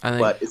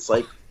 But it's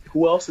like,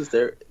 who else is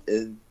there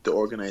in the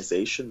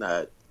organization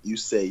that you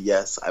say,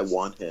 yes, I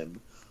want him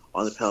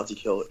on the penalty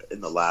kill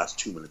in the last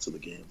 2 minutes of the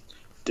game?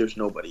 There's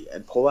nobody.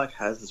 And Polak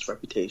has this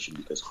reputation,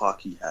 because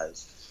hockey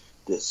has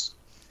this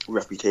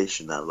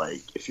reputation that,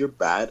 like, if you're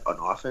bad on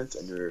offense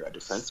and you're a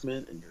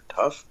defenseman and you're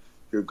tough,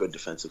 you're good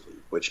defensively.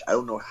 Which I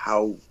don't know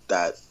how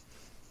that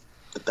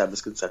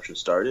misconception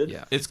started.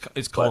 Yeah, it's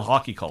called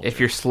hockey culture. If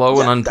you're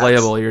slow and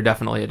unplayable, you're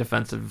definitely a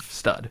defensive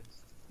stud.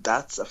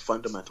 That's a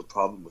fundamental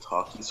problem with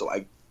hockey. So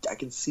I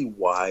can see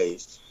why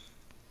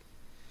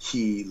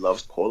he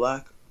loves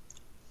Polak.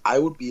 I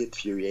would be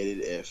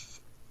infuriated if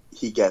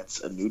he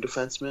gets a new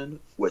defenseman,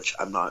 which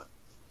I'm not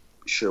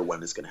sure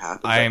when it's going to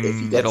happen. If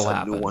he gets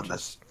a new one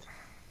that's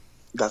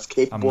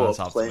capable of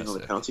playing on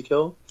the penalty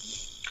kill,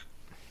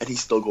 and he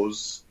still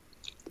goes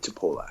to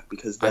Polak,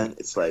 because then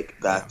it's like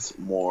that's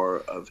more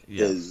of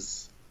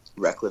his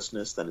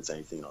recklessness than it's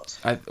anything else.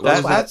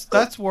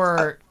 That's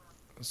where.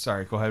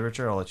 Sorry, go ahead,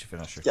 Richard. I'll let you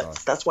finish your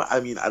thought. That's why I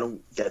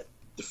don't get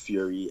the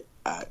fury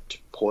at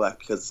Polak,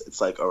 because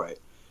it's like, all right,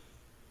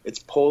 it's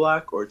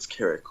Polak or it's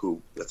Carrick,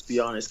 who, let's be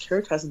honest,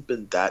 Carrick hasn't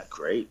been that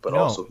great, but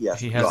also he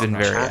has been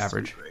very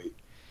average. Great.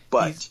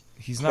 But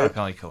he's not a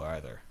penalty killer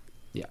either.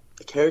 Yeah,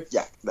 Carrick.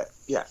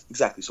 Yeah,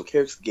 exactly. So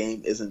Carrick's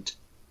game isn't.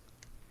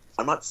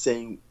 I'm not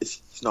saying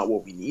it's not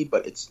what we need,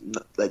 but it's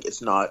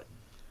not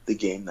the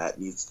game that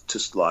needs to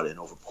slot in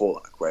over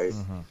Polak, right?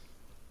 Mm-hmm.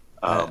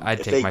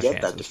 If they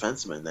get that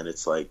defenseman, then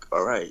it's like,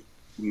 all right,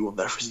 we will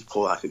never see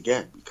Polak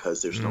again,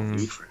 because there's no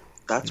need for him.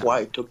 That's why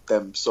it took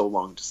them so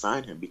long to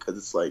sign him, because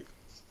it's like,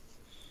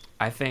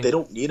 I think they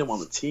don't need him on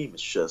the team.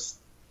 It's just,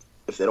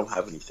 if they don't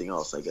have anything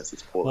else, I guess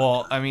it's Polak.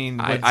 Well, I mean,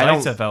 with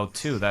Zaitsev out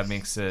too, that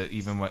makes it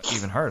even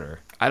harder.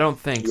 I don't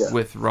think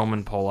with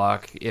Roman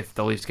Polak, if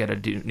the Leafs get a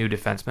new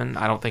defenseman,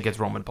 I don't think it's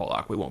Roman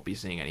Polak we won't be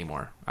seeing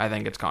anymore. I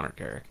think it's Connor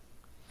Carrick.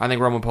 I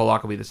think Roman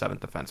Polak will be the 7th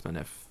defenseman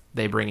if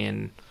they bring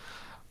in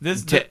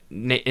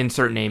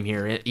insert name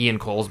here. Ian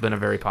Cole's been a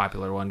very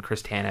popular one.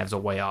 Chris Tanev's a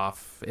way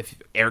off. If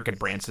Eric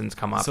Branson's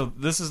come up. So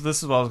this is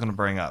what I was going to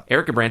bring up.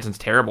 Eric Branson's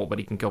terrible, but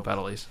he can kill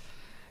penalties.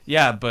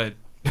 Yeah, but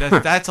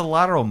that's a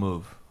lateral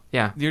move.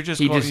 Yeah,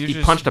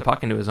 he punched a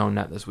puck into his own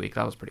net this week.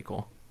 That was pretty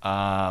cool.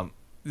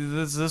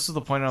 This is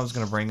the point I was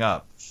going to bring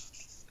up.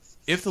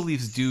 If the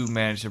Leafs do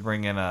manage to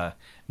bring in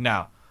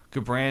now,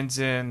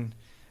 Gudbranson,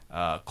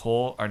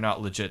 Cole are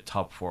not legit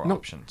top 4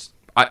 options.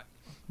 But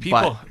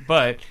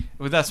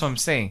that's what I'm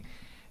saying.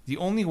 The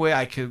only way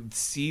I could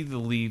see the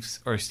Leafs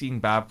or seeing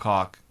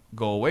Babcock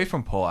go away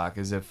from Polak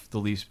is if the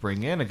Leafs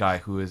bring in a guy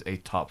who is a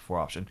top 4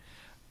 option.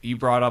 You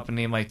brought up a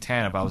name like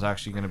Tanev. I was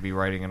actually going to be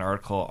writing an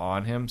article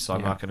on him, so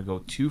I'm not going to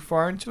go too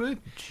far into it.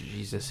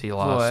 Jesus, he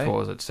lost, what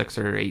was it, 6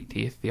 or 8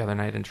 teeth the other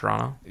night in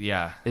Toronto?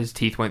 Yeah. His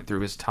teeth went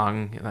through his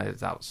tongue.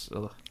 That was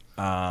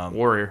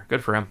warrior.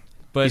 Good for him.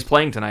 But he's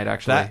playing tonight,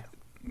 actually.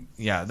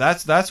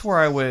 That's where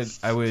I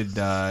would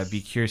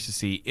be curious to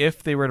see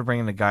if they were to bring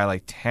in a guy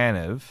like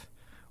Tanev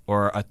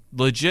or a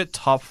legit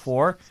top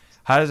 4.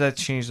 How does that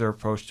change their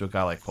approach to a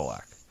guy like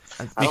Polak?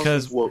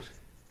 Because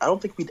I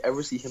don't think we'd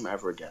ever see him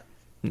ever again.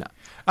 No,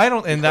 I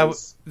don't, and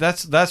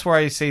that's where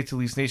I say to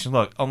Leafs Nation,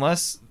 look,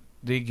 unless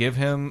they give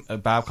him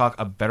Babcock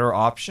a better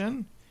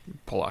option,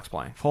 Polak's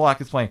playing.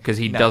 Polak is playing because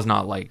he does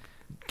not like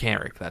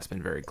Carrick. That's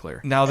been very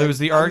clear. Now there was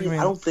the argument.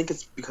 I don't think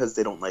it's because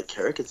they don't like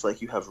Carrick. It's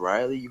like you have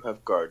Riley, you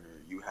have Gardner,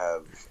 you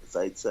have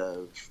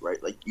Zaitsev,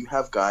 right? Like you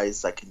have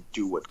guys that can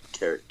do what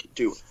Carrick can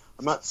do.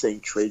 I'm not saying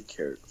trade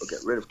Carrick or get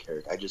rid of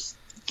Carrick. I just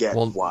get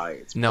why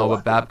it's no,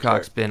 Polak but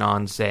Babcock's been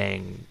on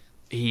saying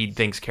he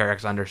thinks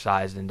Carrick's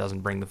undersized and doesn't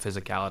bring the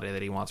physicality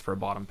that he wants for a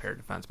bottom pair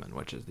defenseman,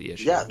 which is the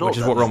issue. Yeah, no, which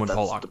is what Roman that's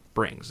Polak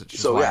brings. It's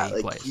just so why yeah,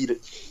 he like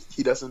plays.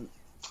 he doesn't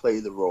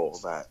play the role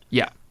that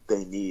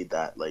they need.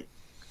 That like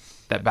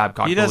that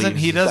Babcock. He doesn't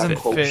that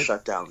fit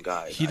shutdown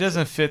guy. He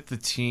doesn't fit the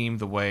team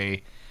the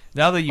way.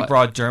 Now that you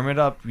brought Dermott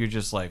up, you're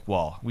just like,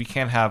 well, we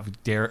can't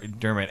have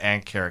Dermott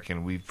and Carrick,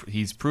 and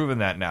he's proven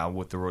that now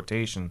with the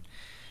rotation.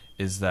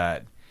 Is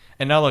that,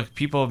 and now look,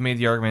 people have made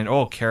the argument,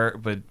 oh,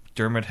 Carrick, but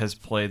Dermott has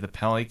played the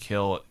penalty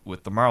kill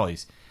with the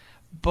Marlies,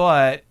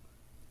 but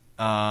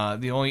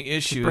the only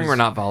issue bring is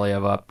Renat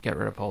Valiev up, get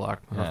rid of Polak.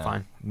 Yeah,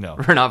 Fine. no,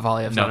 Renat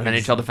Valiev's not an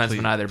NHL defenseman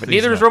please, either, but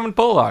please neither is no. Roman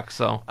Polak.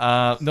 So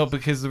no,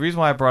 because the reason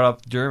why I brought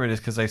up Dermott is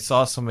because I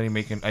saw somebody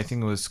making, I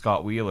think it was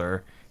Scott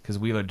Wheeler, because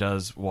Wheeler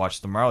does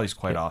watch the Marlies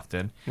quite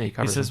often. Yeah,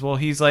 he says, well,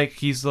 he's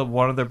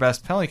one of their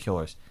best penalty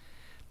killers,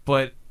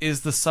 but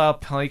is the style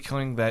penalty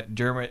killing that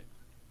Dermott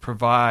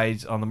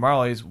provides on the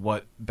Marlies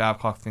what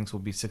Babcock thinks will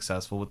be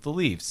successful with the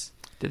Leafs?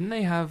 Didn't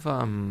they have?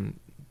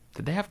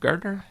 Did they have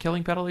Gardner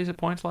killing penalties at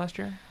points last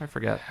year? I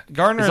forget.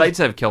 Gardner,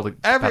 Zaitsev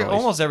killed penalties.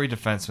 Almost every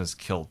defenseman's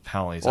killed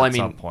penalties well, at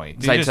some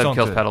point. Zaitsev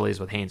kills penalties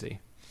with Hainsey.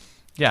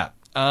 Yeah.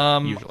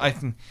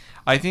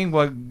 I think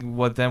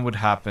what then would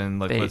happen,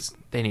 like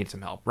they need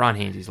some help. Ron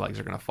Hainsey's legs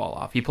are going to fall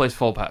off. He plays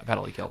full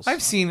penalty kills. I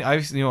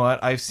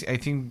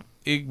think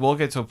it will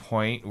get to a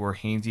point where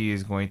Hainsey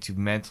is going to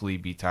mentally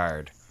be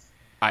tired.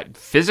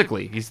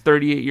 Physically, he's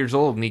 38 years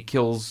old and he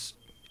kills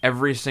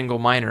every single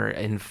minor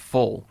in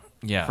full.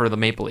 Yeah. For the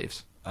Maple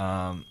Leafs.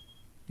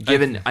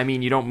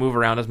 You don't move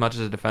around as much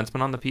as a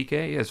defenseman on the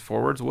PK as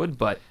forwards would,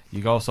 but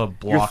you also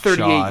block. You're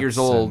 38 years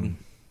old,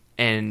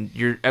 and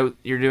you're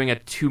doing a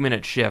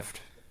 2-minute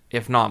shift,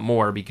 if not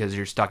more, because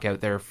you're stuck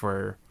out there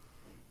for,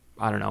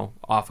 I don't know,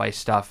 off ice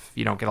stuff.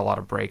 You don't get a lot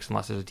of breaks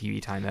unless there's a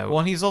TV timeout. Well,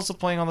 and he's also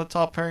playing on the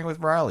top pairing with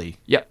Riley.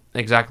 Yep,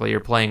 exactly.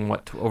 You're playing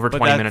over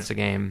 20 minutes a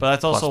game.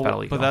 But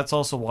that's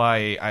also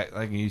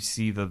why you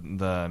see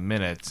the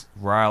minutes.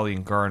 Riley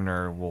and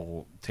Gardner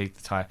will take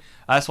the time.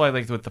 That's why,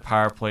 like with the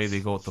power play,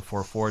 they go with the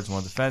 4 forwards and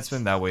 1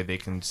 defenseman. That way, they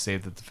can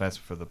save the defenseman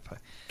for the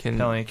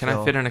penalty. Can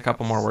I fit in a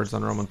couple more words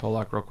on Roman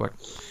Polak real quick?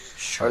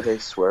 Sure. Are they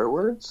swear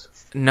words?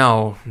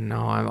 No.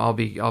 I'll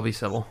be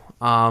civil.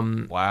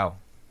 Wow.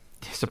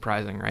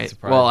 Surprising, right?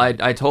 Well,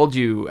 I told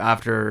you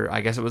after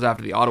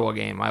the Ottawa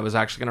game, I was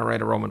actually going to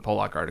write a Roman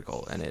Polak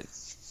article, and it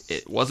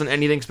wasn't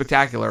anything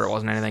spectacular. It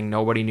wasn't anything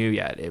nobody knew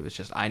yet. It was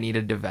just I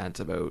needed to vent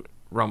about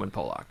Roman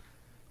Polak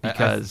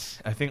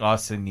because I think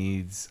Austin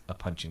needs a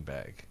punching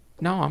bag.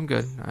 No, I'm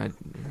good. I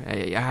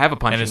have a punching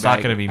bag. And it's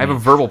not going to be I have a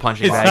verbal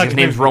punching bag. His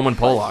name's Roman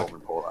Polak.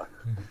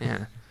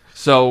 Yeah.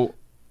 So,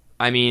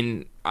 I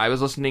mean, I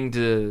was listening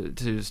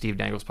to Steve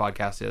Dangle's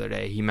podcast the other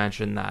day. He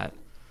mentioned that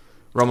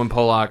Roman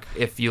Polak,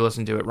 if you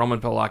listen to it, Roman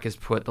Polak has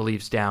put the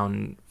Leafs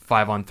down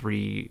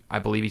 5-on-3, I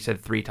believe he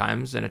said 3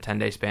 times in a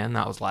 10-day span.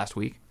 That was last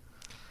week.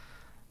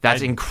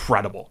 That's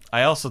incredible.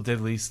 I also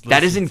did listen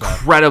that is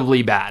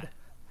incredibly bad.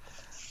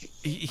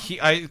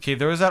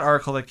 There was that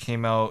article that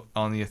came out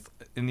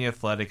in the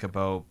Athletic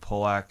about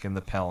Polak and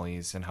the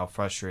penalties and how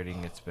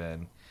frustrating it's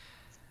been.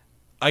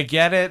 I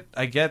get it.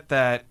 I get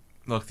that.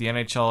 Look, the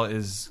NHL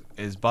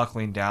is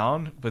buckling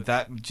down, but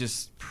that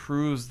just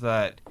proves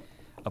that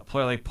a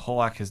player like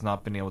Polak has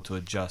not been able to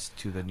adjust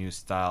to the new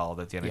style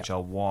that the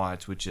NHL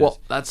wants, which is... Well,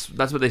 that's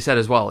what they said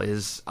as well,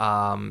 is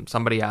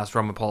somebody asked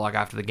Roman Polak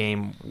after the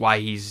game why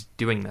he's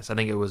doing this. I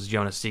think it was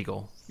Jonas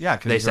Siegel. Yeah,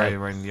 because he's already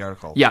writing the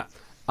article. Yeah,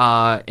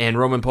 and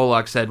Roman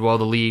Polak said, well,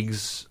 the league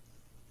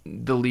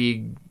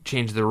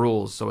changed the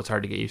rules, so it's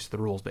hard to get used to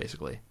the rules,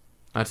 basically.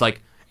 And it's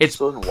like, it's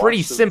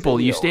pretty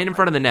simple. You stand in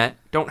front of the net,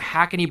 don't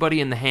hack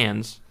anybody in the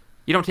hands,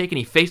 you don't take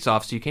any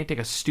face-offs, so you can't take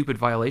a stupid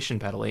violation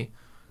penalty.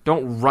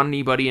 Don't run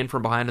anybody in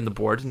from behind in the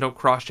boards, and don't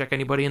cross-check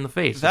anybody in the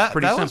face. It's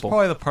pretty simple. That was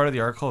probably the part of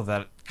the article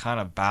that kind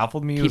of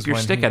baffled me. Keep your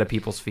stick out of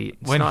people's feet.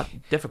 It's not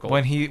difficult.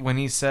 When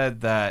he said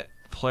that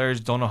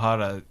players don't know how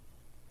to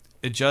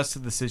adjust to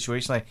the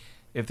situation, like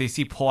if they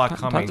see Polak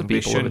coming,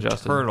 they shouldn't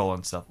turtle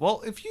and stuff.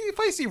 Well, if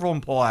I see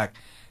Roman Polak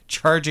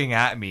charging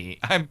at me,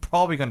 I'm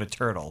probably going to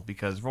turtle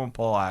because Roman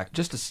Polak...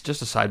 Just a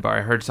sidebar.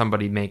 I heard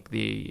somebody make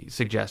the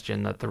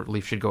suggestion that the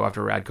Leafs should go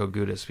after Radko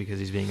Gudas because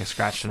he's being a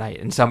scratch tonight,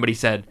 and somebody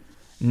said,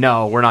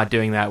 no, we're not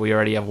doing that. We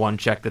already have one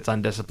check that's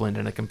undisciplined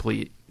and a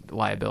complete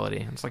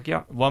liability. And it's like,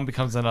 yeah. One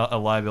becomes a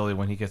liability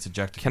when he gets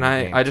ejected. Can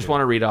I just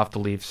want to read off the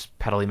Leafs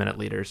penalty minute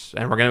leaders,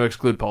 and we're going to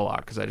exclude Polak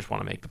because I just want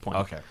to make the point.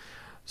 Okay.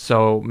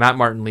 So Matt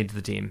Martin leads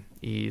the team.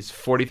 He's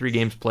 43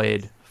 games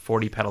played,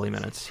 40 penalty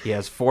minutes. He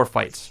has 4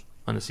 fights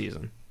on the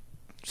season.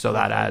 So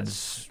that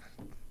adds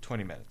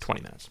 20 minutes.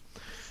 20 minutes.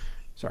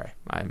 Sorry,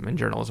 I'm in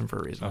journalism for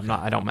a reason. Okay.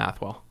 I don't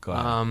math well. Go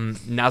ahead.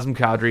 Nazem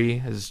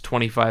Kadri has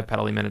 25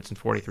 penalty minutes in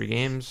 43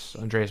 games.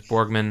 Andreas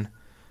Borgman,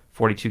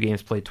 42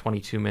 games played,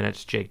 22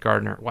 minutes. Jake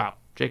Gardner, wow,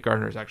 Jake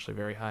Gardiner is actually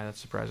very high. That's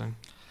surprising.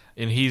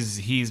 And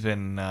he's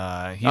been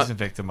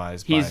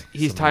victimized.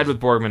 He's tied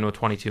with Borgman with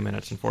 22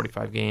 minutes in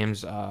 45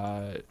 games,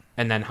 and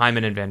then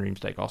Hyman and Van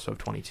Riemsdyk also have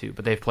 22,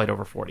 but they've played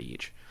over 40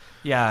 each.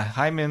 Yeah,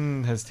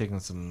 Hyman has taken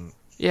some.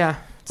 Yeah,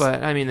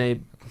 but I mean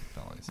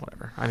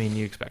whatever. I mean,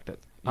 you expect it.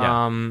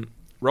 Yeah.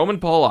 Roman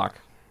Polak,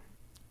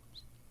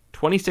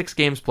 26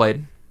 games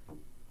played. Would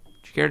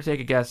you care to take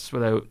a guess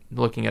without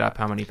looking it up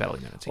how many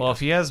penalty minutes? Well, if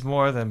he has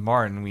more than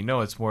Martin, we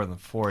know it's more than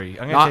 40.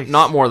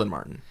 Not more than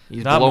Martin.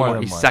 He's not below more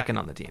Martin. than He's Martin. second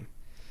on the team.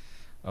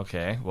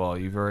 Okay, well,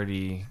 you've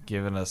already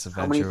given us a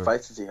venture. How many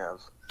fights does he have?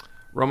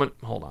 Roman,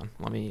 hold on.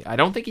 I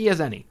don't think he has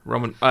any.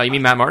 Roman, you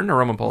mean Matt Martin or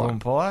Roman Polak? Roman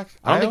Polak?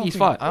 I don't think he's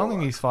fought. I don't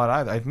think he's fought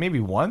either.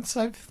 Maybe once.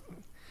 5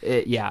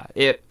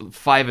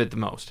 at the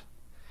most.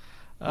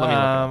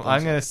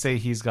 I'm going to say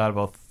he's got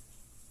about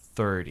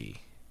 30.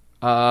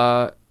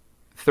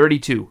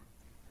 32.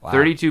 Wow.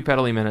 32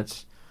 penalty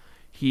minutes.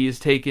 He has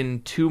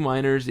taken 2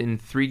 minors in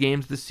 3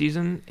 games this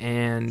season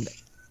and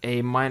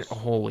a minor.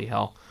 Holy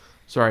hell.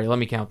 Sorry, let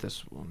me count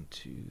this. 1,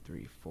 2,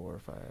 3, 4,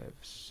 5,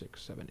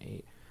 6,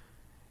 7,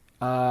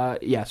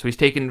 8. So he's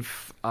taken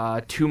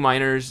 2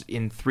 minors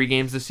in 3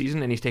 games this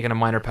season, and he's taken a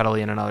minor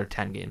penalty in another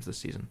 10 games this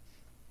season.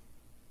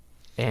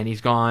 And he's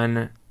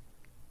gone.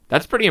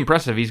 That's pretty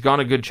impressive. He's gone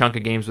a good chunk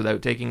of games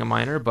without taking a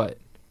minor, but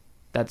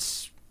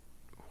that's,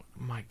 oh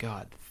my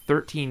God,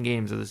 13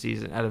 games of the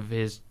season out of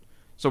his.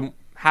 So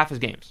half his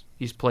games,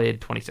 he's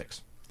played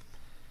 26.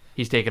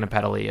 He's taken a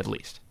penalty at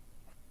least.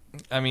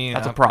 I mean,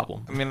 that's a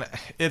problem. I mean,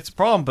 it's a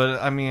problem, but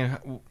I mean,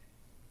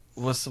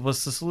 what's the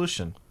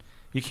solution?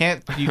 You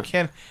can't.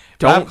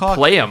 Don't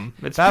play him.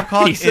 It's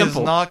Babcock pretty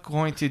simple. Is not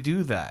going to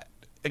do that.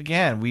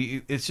 Again,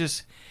 it's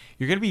just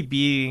you're going to be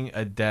beating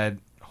a dead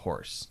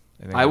horse.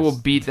 I will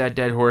beat that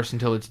dead horse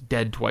until it's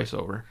dead twice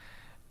over.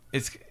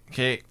 It's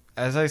okay.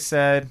 As I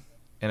said,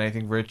 and I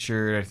think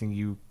Richard, I think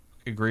you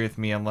agree with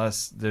me.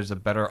 Unless there's a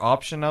better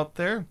option out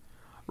there,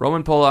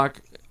 Roman Polak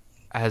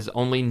has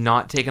only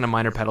not taken a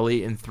minor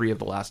penalty in 3 of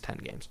the last 10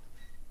 games.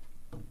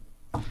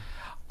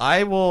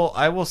 I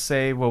will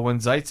say, well, when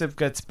Zaitsev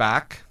gets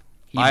back,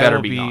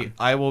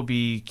 I will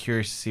be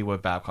curious to see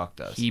what Babcock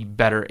does. He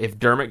better. If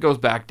Dermott goes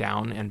back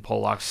down and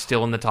Polak's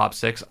still in the top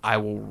 6, I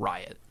will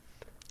riot.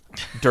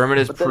 Dermott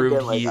has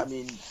proved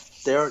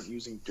they aren't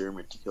using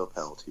Dermott to kill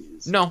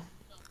penalties. No,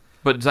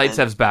 but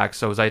Zaitsev's back,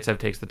 so Zaitsev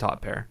takes the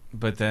top pair.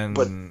 But then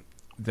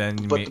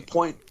the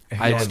point.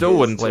 I still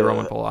wouldn't play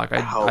Roman Polak.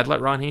 I'd let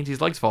Ron Hainsey's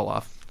legs fall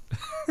off.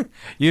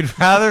 You'd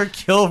rather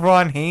kill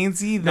Ron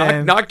Hainsey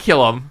than not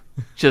kill him,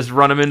 just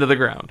run him into the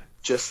ground.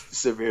 Just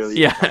severely.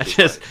 Yeah,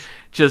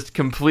 just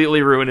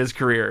completely ruin his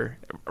career,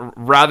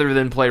 rather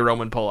than play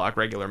Roman Polak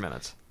regular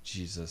minutes.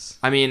 Jesus.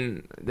 I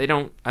mean, I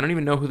don't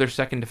even know who their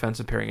second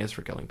defensive pairing is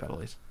for killing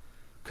penalties,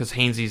 because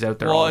Hainsey's out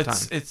there all the time.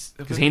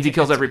 Because Hainsey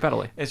kills every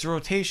penalty. It's a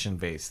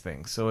rotation-based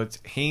thing, so it's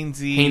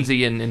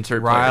Hainsey and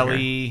insert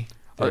Riley.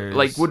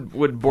 Like would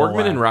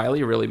Borgman and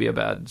Riley really be a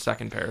bad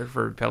second pair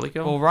for penalty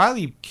kill? Well,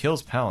 Riley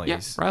kills penalties.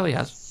 Yes, yeah, Riley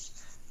has.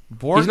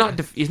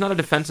 He's not a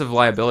defensive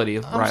liability.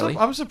 Riley.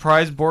 I'm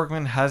surprised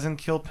Borgman hasn't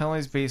killed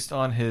penalties based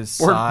on his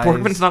size.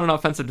 Borgman's not an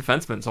offensive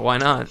defenseman, so why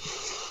not?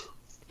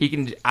 He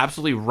can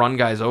absolutely run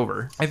guys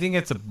over. I think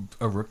it's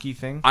a rookie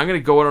thing. I'm going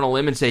to go out on a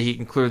limb and say he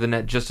can clear the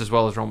net just as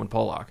well as Roman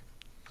Polak.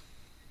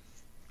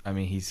 I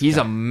mean, he's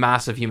a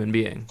massive human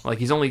being. Like,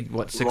 he's only,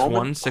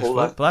 6'1", 6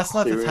 foot? But that's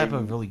not the type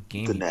of really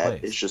game he plays.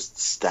 It's just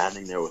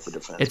standing there with a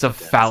defense. It's a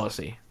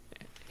fallacy.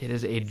 It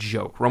is a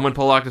joke. Roman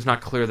Polak does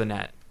not clear the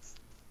net.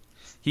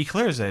 He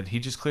clears it. He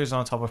just clears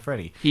on top of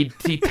Freddie. He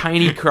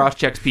tiny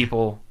cross-checks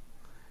people.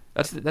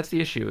 That's the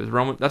issue.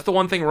 That's the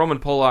one thing Roman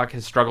Polak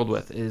has struggled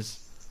with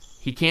is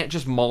he can't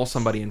just maul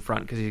somebody in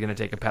front because he's going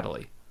to take a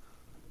penalty.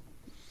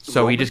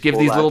 So he just gives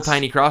these little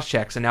tiny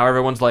cross-checks, and now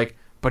everyone's like,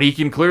 but he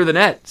can clear the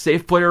net.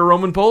 Safe player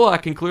Roman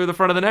Polak can clear the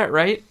front of the net,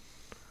 right?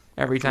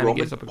 Every time he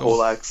gets up a goal.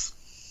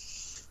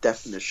 Polak's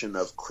definition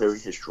of clearing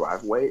his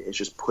driveway is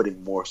just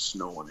putting more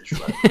snow on his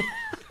driveway.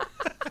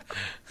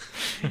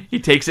 He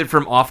takes it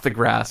from off the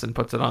grass and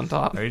puts it on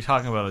top. Are you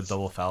talking about a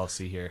double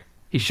fallacy here?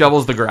 He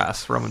shovels the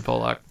grass, Roman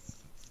Polak.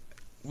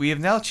 We have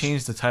now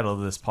changed the title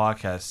of this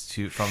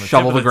podcast from the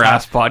Shovel the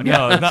Grass podcast.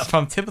 No, not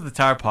from Tip of the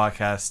Tower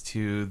podcast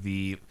to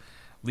the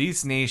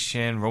Leafs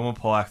Nation Roman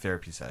Polak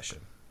therapy session.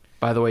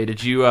 By the way,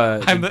 did you?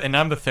 I'm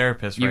the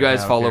therapist. You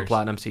guys follow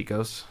Platinum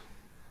Seacoast?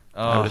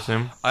 I would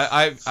assume.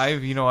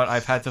 I've you know what?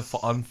 I've had to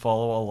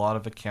unfollow a lot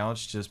of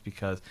accounts just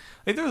because.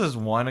 Like, there was this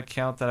one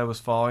account that I was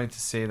following to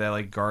say that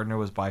like Gardiner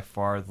was by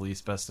far the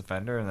Leafs' best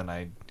defender, and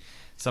then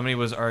somebody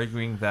was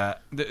arguing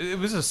that it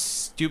was a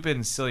stupid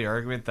and silly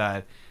argument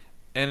that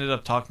ended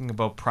up talking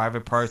about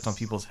private parts on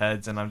people's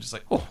heads, and I'm just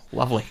like, oh,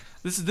 lovely.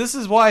 This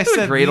is why I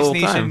said Leafs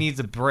Nation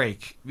needs a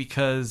break,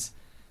 because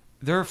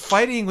they're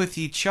fighting with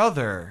each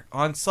other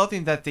on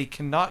something that they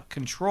cannot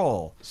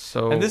control.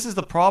 And this is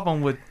the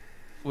problem with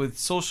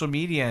social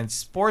media and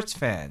sports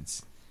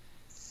fans.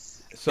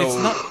 So it's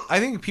not. I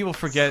think people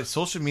forget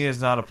social media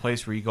is not a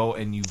place where you go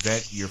and you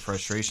vent your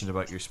frustration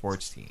about your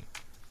sports team.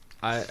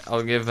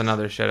 I'll give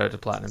another shout out to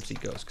Platinum Sea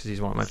Ghost because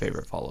he's one of my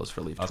favorite follows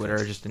for Leaf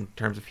Twitter, just in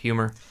terms of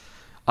humor.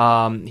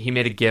 He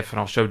made a GIF, and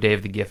I'll show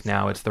Dave the GIF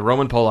now. It's the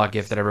Roman Polak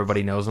GIF that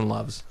everybody knows and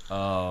loves.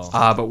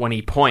 Oh. But when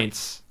he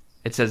points,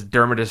 it says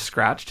Dermot is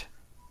scratched.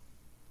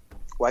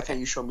 Why can't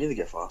you show me the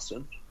GIF,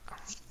 Austin?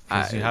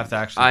 Because you have to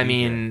actually. I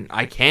mean,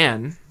 I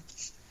can.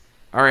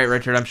 All right,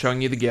 Richard, I'm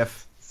showing you the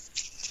GIF.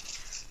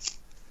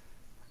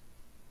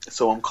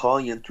 So I'm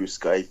calling in through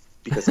Skype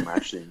because I'm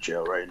actually in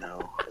jail right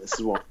now. This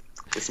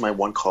is my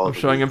one call. I'm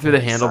showing him through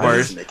the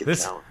handlebars.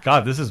 This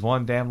is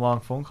one damn long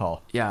phone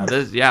call.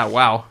 Yeah,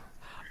 wow.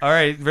 All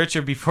right,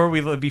 Richard.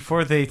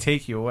 Before they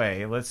take you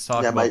away, let's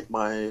talk. about...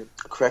 my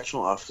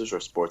correctional officers are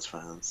sports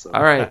fans. So.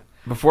 All right,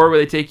 before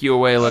they take you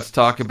away, let's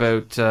talk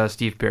about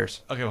Steve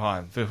Pearce. Okay, hold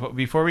on.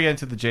 Before we get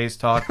into the Jays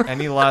talk,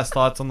 any last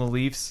thoughts on the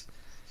Leafs?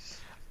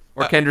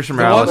 Or Kendrick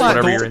Morales,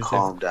 whatever you're into.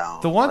 Calm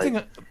down. The one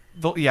thing,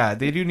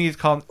 they do need to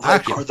calm. Are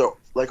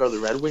the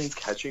Red Wings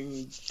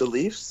catching the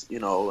Leafs? You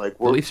know, like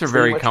the Leafs are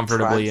very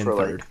comfortably in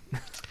third.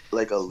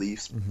 Like a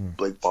Leafs,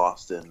 like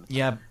Boston.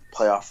 Yeah.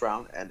 Playoff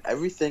round, and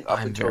everything up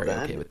until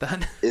then okay with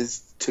that.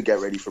 is to get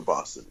ready for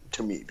Boston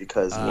to me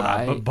because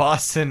but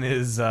Boston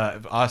is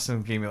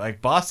Austin gave me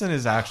like Boston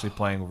is actually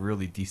playing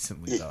really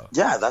decently though.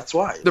 Yeah, that's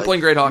why they're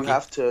playing great hockey. You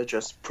have to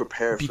just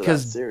prepare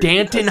because for that series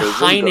Danton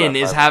Heinen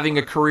is having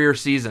a career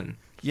season.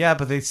 Yeah,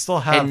 but they still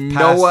have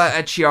Noah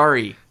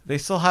Acciari. They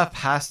still have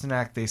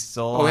Pasternak. They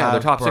still have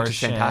their top Bergeron. 6 is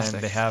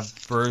fantastic. They have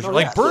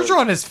Bergeron.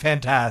 Bergeron is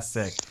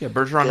fantastic. Yeah,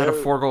 Bergeron had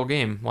a 4-goal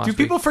game last week.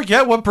 Do people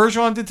forget what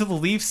Bergeron did to the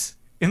Leafs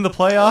in the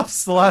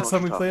playoffs the last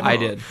time we played them? I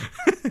did.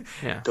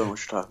 Yeah. Don't know what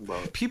you're talking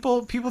about.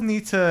 People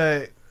need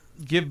to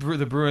give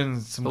the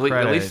Bruins some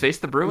credit. The Leafs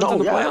faced the Bruins in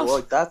the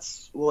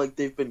playoffs? Well,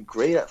 they've been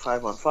great at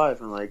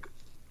 5-on-5,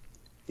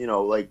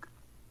 and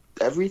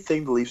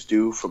everything the Leafs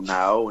do from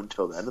now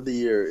until the end of the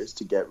year is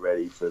to get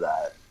ready for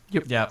that.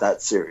 Yep.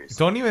 That series.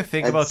 Don't even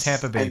think about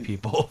Tampa Bay,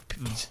 people.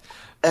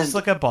 Just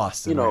look at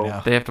Boston right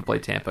now. They have to play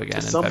Tampa again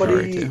in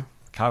February, too.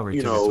 Calgary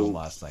took it to them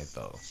last night,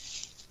 though.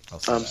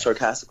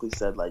 Sarcastically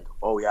said,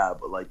 oh, yeah,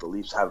 but, the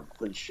Leafs haven't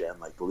clinched yet,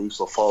 and, the Leafs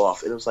will fall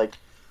off. It was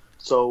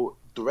so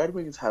the Red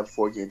Wings have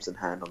 4 games in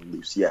hand on the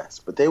Leafs, yes,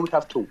 but they would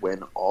have to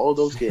win all of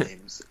those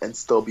games and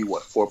still be,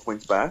 4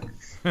 points back?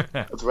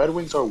 The Red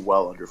Wings are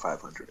well under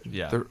 500.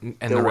 Yeah.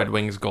 The Red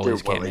Wings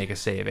goalies can't make a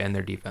save, and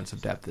their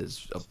defensive depth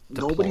is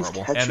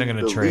deplorable. And they're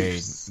going to trade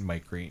Leafs.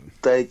 Mike Green.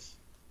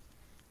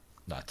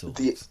 Not to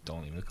the Leafs.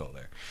 Don't even go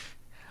there.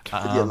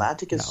 The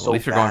Atlantic is so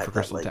Leafs are bad going for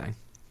Crystal Tang.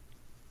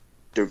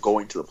 They're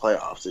going to the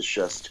playoffs. It's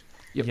just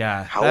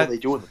how are they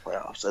doing the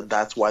playoffs? And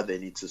that's why they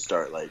need to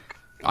start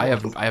I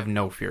have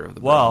no fear of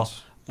the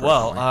Bruins.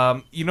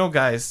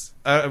 Guys,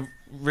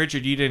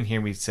 Richard, you didn't hear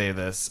me say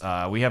this.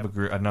 We have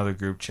another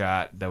group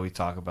chat that we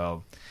talk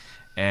about,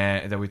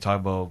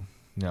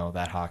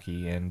 that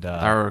hockey and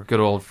our good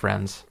old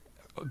friends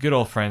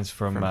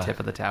from Tip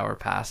of the Tower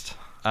past.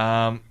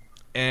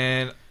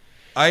 And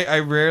I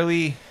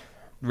rarely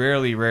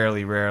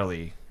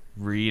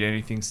read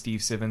anything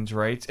Steve Simmons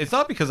writes. It's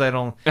not because I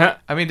don't.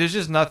 I mean, there's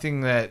just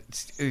nothing that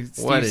Steve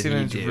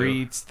Simmons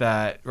writes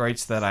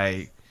that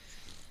I.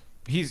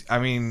 I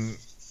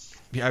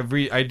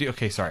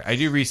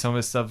do read some of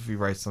his stuff if he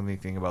writes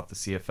something about the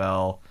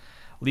CFL.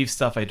 Leaf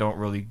stuff, I don't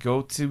really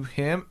go to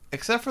him,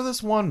 except for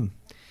this one.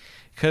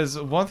 Because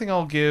one thing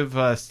I'll give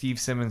Steve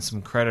Simmons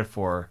some credit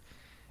for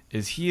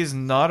is he is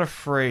not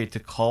afraid to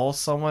call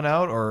someone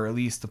out, or at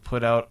least to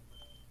put out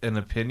an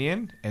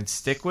opinion and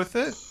stick with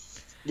it.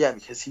 Yeah,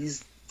 because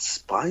he's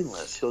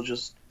spineless. He'll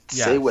just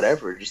say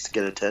whatever just to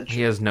get attention.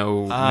 He has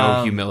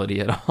no humility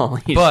at all.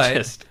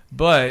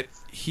 But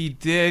he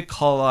did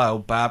call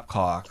out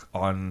Babcock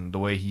on the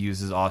way he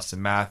uses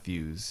Austin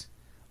Matthews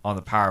on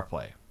the power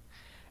play.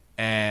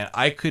 And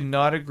I could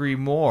not agree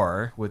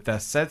more with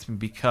that sentiment,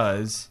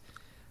 because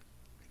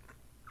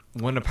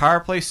when a power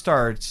play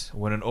starts,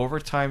 when an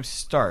overtime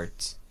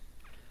starts,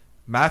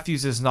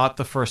 Matthews is not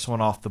the first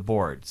one off the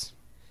boards.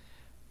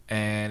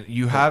 And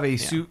you have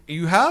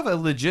you have a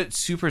legit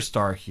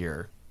superstar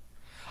here.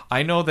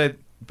 I know that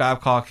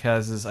Babcock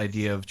has this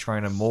idea of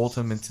trying to mold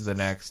him into the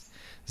next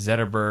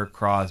Zetterberg,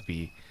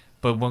 Crosby.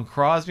 But when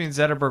Crosby and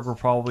Zetterberg were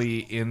probably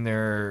in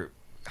their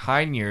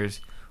hind years,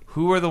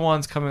 who were the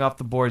ones coming off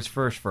the boards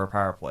first for a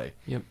power play?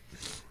 Yep.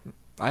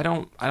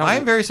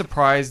 I'm very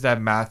surprised that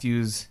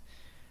Matthews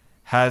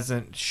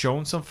hasn't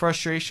shown some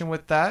frustration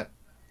with that.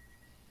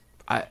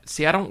 I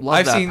don't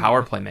love that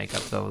power play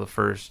makeup though. The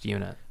first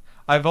unit.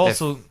 I've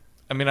also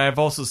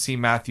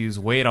seen Matthews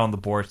wait on the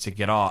boards to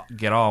get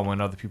on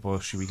when other people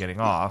should be getting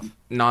off.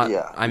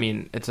 I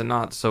mean, it's a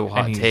not so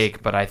hot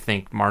take, but I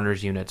think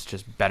Marner's unit's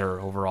just better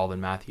overall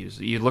than Matthews.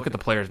 You look at the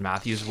players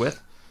Matthews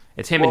with,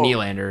 it's him and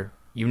Nylander.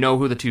 You know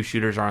who the two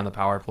shooters are on the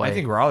power play. I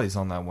think Riley's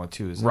on that one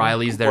too.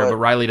 Riley's there, but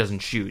Riley doesn't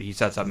shoot. He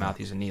sets up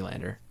Matthews and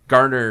Nylander.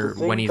 Gardner,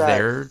 when he's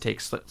there,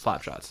 takes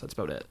slap shots. That's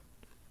about it.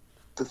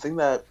 The thing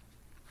that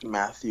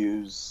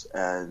Matthews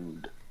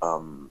and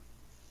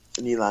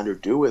Nylander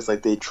do is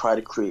they try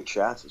to create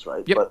chances,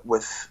 right? Yep. But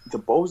with the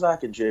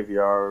Bozak and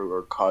JVR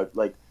or Cod,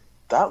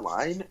 that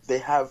line, they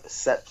have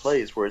set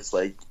plays where it's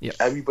like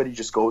everybody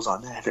just goes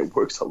on that and it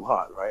works a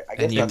lot, right? I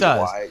guess it that's does.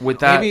 why. With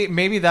that,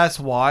 maybe that's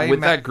why.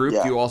 with that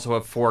group, you also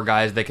have 4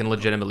 guys that can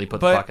legitimately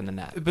put the puck in the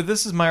net. But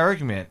this is my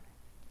argument.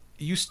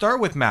 You start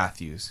with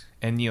Matthews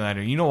and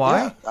Nylander. You know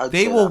why? Yeah,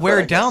 they will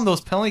wear down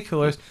those penalty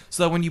killers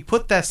so that when you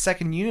put that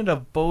second unit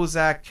of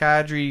Bozak,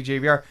 Kadri,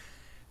 JVR,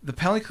 the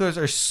penalty killers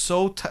are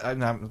so... I'm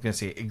not going to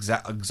say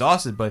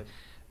exhausted, but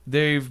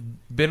they've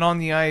been on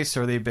the ice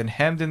or they've been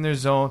hemmed in their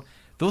zone.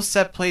 Those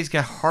set plays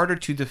get harder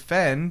to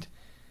defend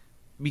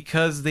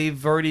because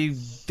they've already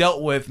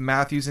dealt with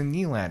Matthews and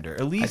Nylander.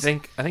 At least I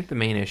think the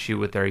main issue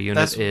with their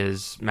unit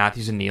is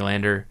Matthews and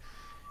Nylander.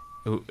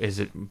 Is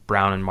it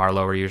Brown and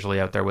Marlowe are usually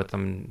out there with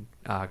them?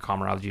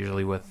 Komarov's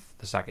usually with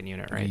the second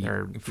unit, right?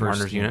 Or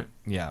Marner's unit?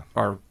 Yeah.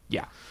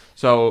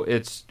 So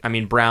it's, I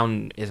mean,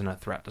 Brown isn't a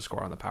threat to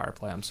score on the power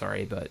play. I'm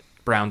sorry, but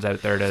Brown's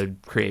out there to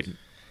create.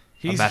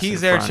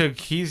 He's there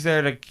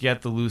to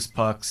get the loose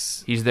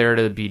pucks. He's there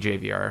to be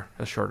JVR,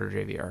 a shorter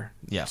JVR.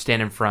 Yeah.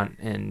 Stand in front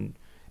and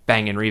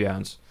bang in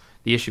rebounds.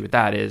 The issue with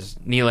that is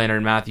Nylander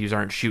and Matthews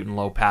aren't shooting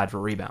low pad for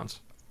rebounds.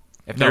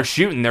 If they're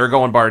shooting, they're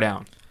going bar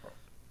down.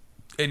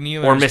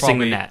 Or missing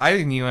the net. I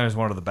think Nylander is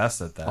one of the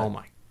best at that. Oh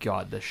my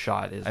God, the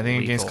shot is. I think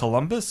lethal. against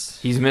Columbus,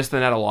 he's missed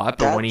the net a lot,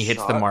 but when he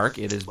hits the mark,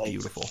 it is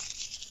beautiful.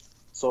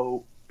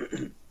 So,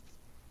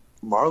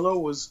 Marlowe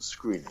was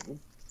screening.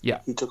 Yeah,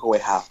 he took away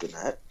half the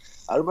net.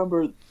 I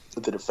remember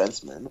the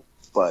defenseman,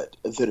 but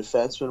the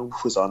defenseman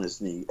was on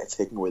his knee and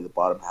taking away the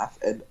bottom half,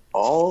 and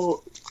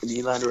all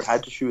Nylander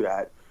had to shoot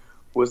at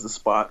was the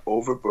spot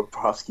over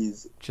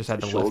Bobrovsky's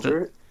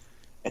shoulder.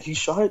 And he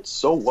shot it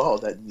so well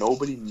that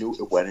nobody knew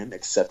it went in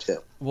except him.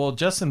 Well,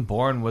 Justin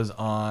Bourne was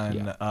on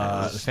the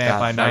Fan that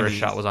 590.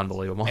 shot was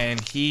unbelievable. And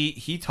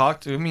he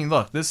talked to... I mean,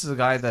 look, this is a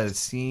guy that has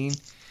seen...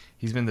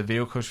 He's been the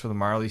video coach for the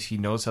Marlies. He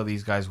knows how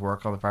these guys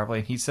work on the power play.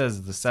 And he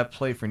says the set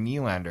play for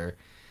Nylander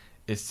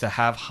is to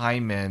have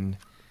Hyman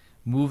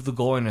move the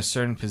goal in a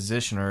certain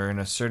position or in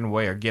a certain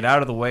way or get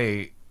out of the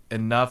way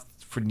enough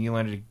for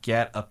Nylander to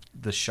get up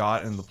the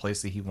shot in the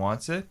place that he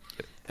wants it.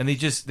 And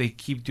they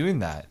keep doing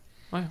that.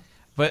 Oh, yeah.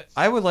 But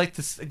I would like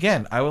to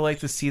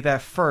see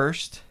that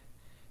first.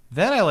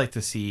 Then I like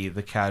to see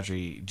the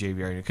Kadri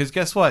JVR. Because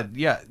guess what?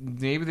 Yeah,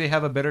 maybe they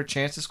have a better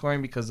chance of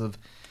scoring because of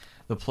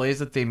the plays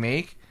that they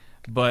make.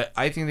 But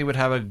I think they would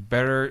have a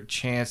better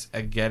chance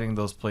at getting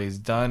those plays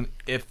done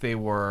if they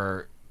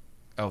were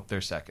out there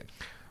second.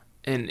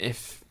 And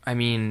it's a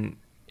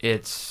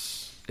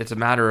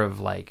matter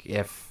of like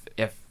if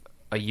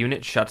a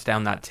unit shuts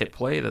down that tip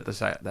play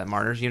that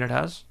Marner's unit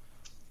has,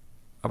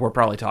 we're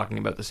probably talking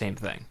about the same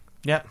thing.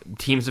 Yeah.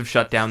 Teams have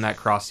shut down that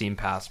cross-seam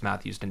pass,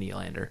 Matthews to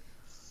Nylander.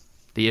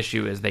 The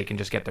issue is they can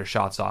just get their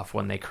shots off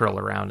when they curl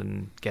around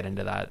and get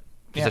into that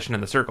position in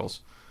the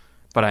circles.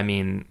 But I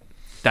mean,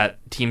 that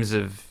teams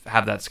have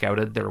that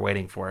scouted. They're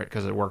waiting for it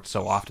because it worked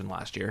so often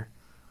last year.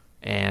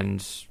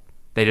 And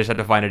they just had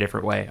to find a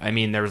different way. I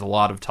mean, there was a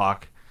lot of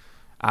talk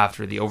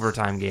after the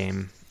overtime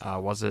game.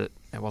 Was it?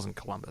 It wasn't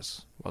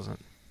Columbus,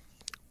 wasn't.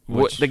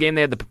 The game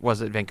they had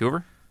was it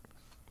Vancouver?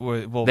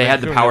 Well, they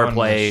had the power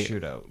play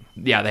shootout.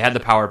 Yeah, they had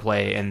the power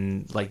play,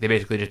 and like they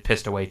basically just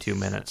pissed away 2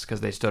 minutes because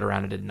they stood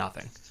around and did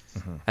nothing.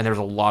 Mm-hmm. And there was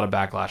a lot of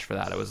backlash for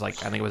that. It was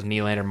like I think it was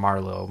Nylander,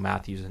 Marlowe,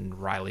 Matthews, and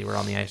Riley were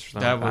on the ice or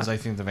something. That was, I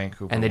think, the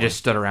Vancouver. And they just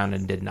stood around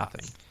and did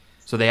nothing.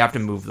 So they have to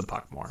move the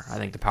puck more. I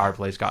think the power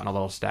play's gotten a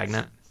little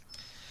stagnant,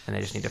 and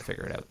they just need to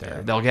figure it out there.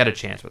 Yeah. They'll get a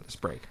chance with this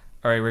break.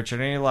 All right,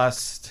 Richard. Any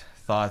last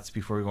thoughts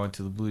before we go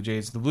into the Blue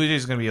Jays? The Blue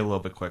Jays is going to be a little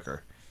bit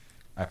quicker.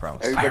 I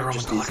promise. Everybody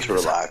just needs to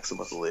relax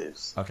about the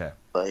Leafs. Okay.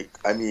 Like,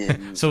 I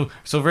mean... So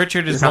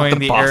Richard is going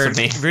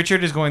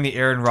the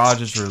Aaron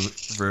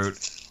Rodgers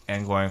route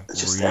and going,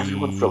 just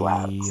everyone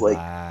relax. Like,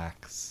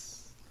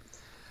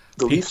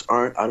 the Leafs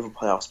aren't out of a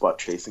playoff spot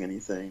chasing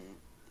anything.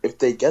 If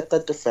they get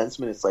that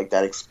defenseman, it's like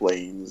that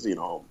explains,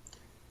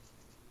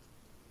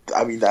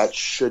 I mean, that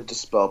should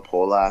dispel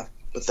Polak.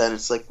 But then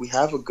it's like, we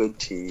have a good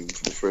team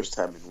for the first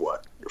time in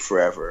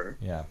forever.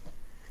 Yeah.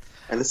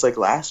 And it's like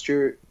last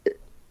year...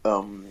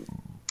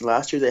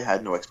 Last year they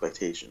had no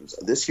expectations.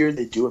 This year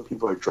they do, and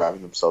people are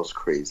driving themselves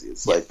crazy.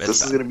 It's like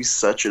this is going to be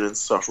such an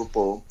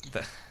insufferable.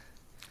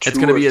 It's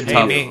going to be a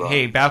tough.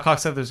 Hey, Babcock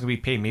said there's going to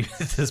be pain. Maybe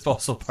this is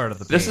also part of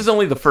the pain. This is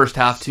only the first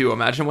half too.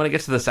 Imagine when it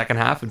gets to the second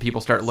half and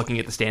people start looking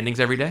at the standings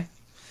every day.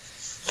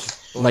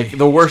 Like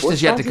the worst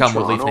is yet to come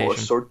with Leaf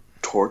Nation. So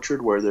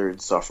tortured where they're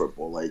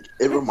insufferable. Like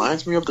it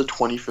reminds me of the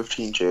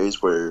 2015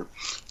 Jays where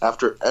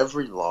after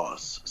every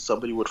loss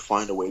somebody would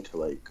find a way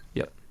to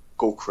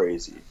go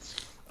crazy.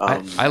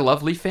 I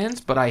love Leaf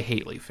fans, but I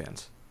hate Leaf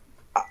fans.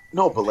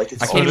 No, but like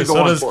it's so does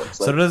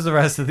the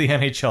rest of the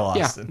NHL.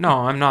 Austin. Yeah, no,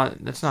 I'm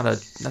not. That's not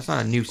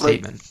a new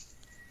statement.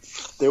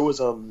 There was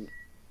a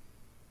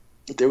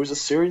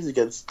series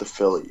against the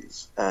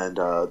Phillies, and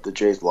the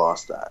Jays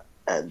lost that,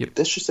 and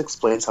this just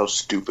explains how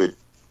stupid.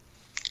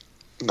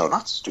 No,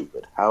 not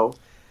stupid. How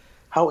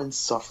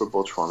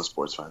insufferable Toronto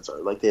sports fans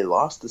are. Like they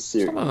lost the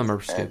series. Some of them are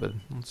stupid.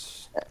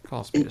 Let's call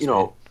a spade a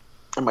spade.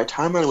 And my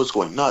timeline was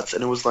going nuts,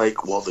 and it was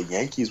like, well, the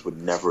Yankees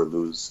would never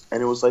lose.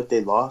 And it was like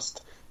they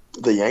lost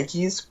the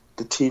Yankees,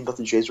 the team that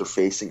the Jays were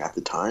facing at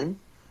the time,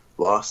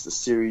 lost the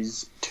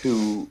series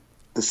to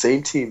the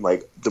same team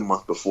like the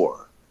month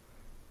before.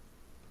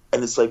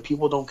 And it's like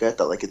people don't get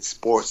that. Like it's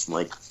sports, and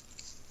like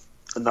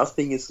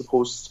nothing is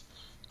supposed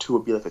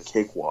to be like a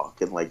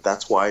cakewalk, and like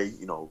that's why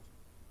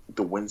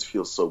the wins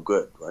feel so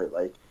good, right?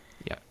 Like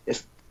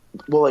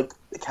like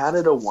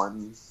Canada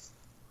won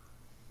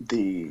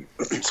the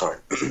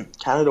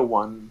Canada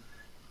won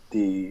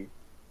the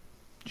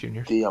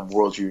Juniors. the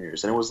World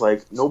Juniors, and it was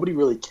like nobody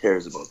really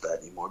cares about that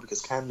anymore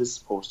because Canada's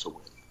supposed to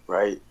win,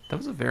 right? That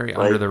was a very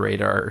Like- under the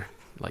radar.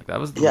 Like that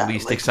was the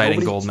least like, exciting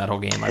nobody gold medal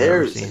game I've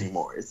ever cares seen.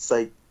 anymore. It's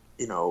like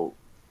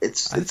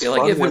it's I it's feel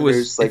fun like if it when was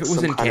there's, like, if it was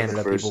some in kind of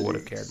Canada, people would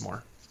have adversity. cared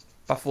more.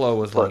 Buffalo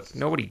was But- like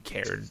nobody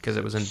cared because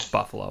it was in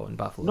Buffalo, and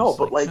Buffalo. No,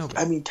 but like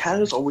I mean,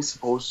 Canada's always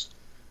supposed,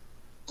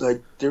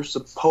 like they're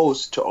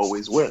supposed to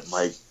always win.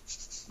 Like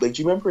do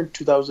you remember in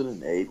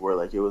 2008 where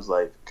like it was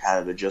like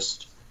Canada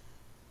just,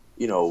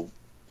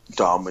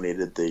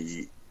 dominated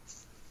the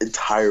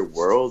entire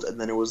world, and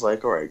then it was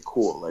like, all right,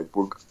 cool, like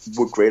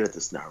we're great at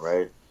this now,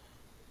 right?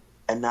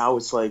 And now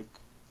it's like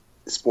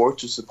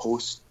sports are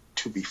supposed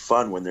to be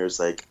fun when there's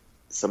like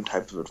some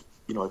type of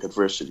like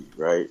adversity,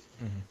 right?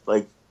 Mm-hmm.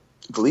 Like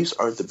the Leafs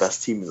aren't the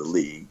best team in the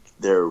league.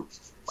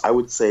 I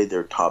would say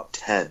they're top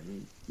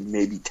 10,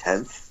 maybe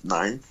 10th,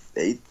 9th,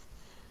 8th.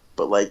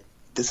 But like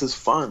this is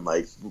fun.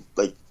 Like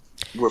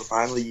we're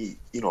finally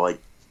like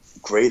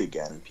great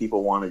again, and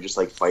people want to just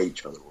like fight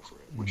each other over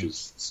it, which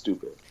is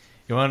stupid.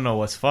 You want to know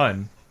what's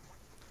fun?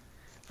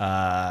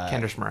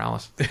 Kendrys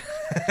Morales.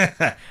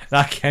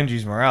 Not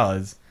Kendrys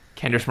Morales.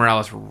 Kendrys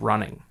Morales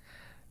running.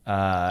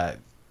 Uh,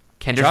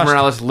 Kendrys Josh-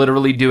 Morales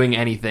literally doing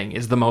anything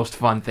is the most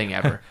fun thing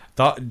ever.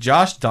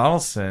 Josh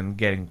Donaldson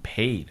getting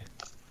paid.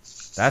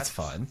 That's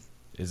fun,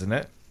 isn't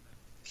it?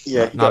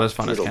 Yeah, Not as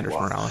fun as paid a Kendrys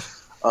lot.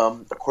 Morales.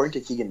 According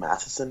to Keegan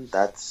Matheson,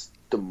 that's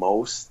the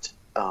most.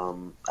 We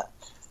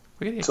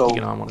gotta get So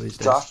Keegan on one of these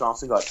days. Josh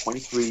Johnson got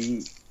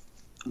 $23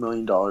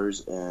 million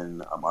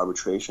in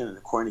arbitration, and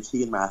according to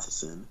Keegan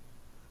Matheson,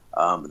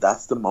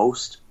 that's the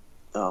most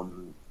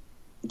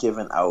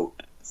given out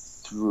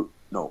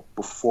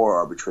before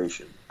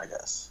arbitration, I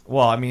guess.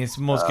 Well, I mean, it's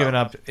the most given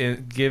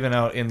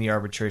out in the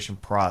arbitration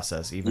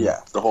process. Even Yeah,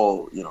 the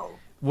whole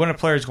when a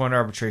player's going to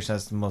arbitration,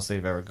 that's the most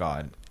they've ever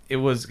gotten. It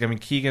was, I mean,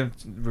 Keegan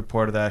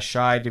reported that.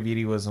 Shai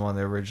Davidi was the one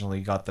that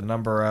originally got the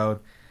number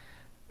out,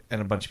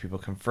 and a bunch of people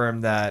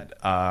confirmed that.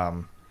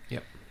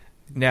 Yep.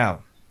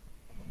 Now,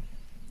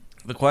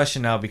 the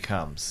question now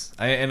becomes,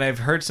 and I've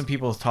heard some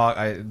people talk.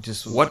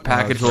 What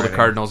package will the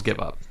Cardinals give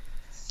up?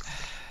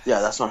 Yeah,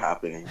 that's not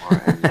happening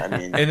anymore. And, I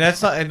mean, And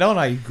that's not. And no,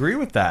 I agree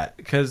with that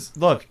because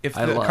look, if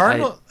the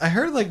Cardinals, I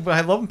heard but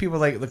I love when people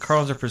like the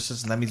Cardinals are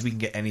persistent. That means we can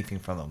get anything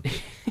from them.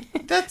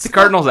 That's The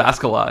Cardinals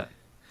ask a lot.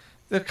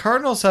 The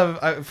Cardinals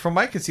have, from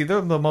what I can see,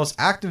 they're the most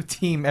active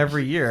team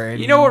every year.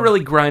 And You know what really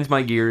grinds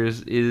my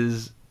gears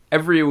is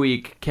every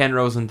week Ken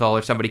Rosenthal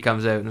or somebody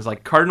comes out and is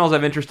like, Cardinals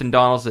have interest in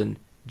Donaldson.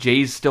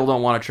 Jays still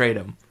don't want to trade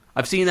him.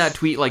 I've seen that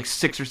tweet like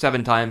 6 or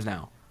 7 times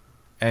now.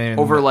 and,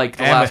 over like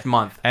the last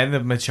month. And the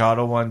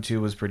Machado one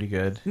too was pretty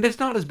good. And it's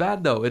not as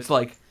bad though. It's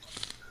like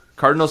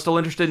Cardinals still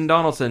interested in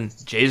Donaldson.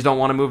 Jays don't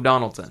want to move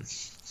Donaldson.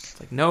 It's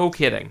like no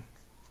kidding.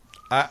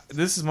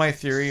 This is my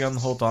theory on the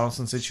whole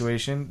Donaldson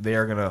situation. They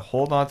are going to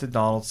hold on to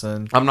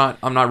Donaldson. I'm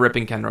not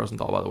ripping Ken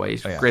Rosenthal, by the way.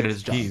 He's great at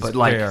his job. But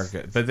like they are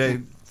good. But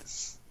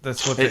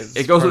that's what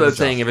it goes without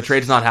saying. If a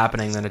trade's not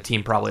happening, then a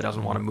team probably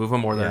doesn't want to move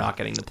him, or they're not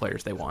getting the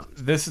players they want.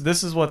 This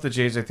is what the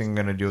Jays I think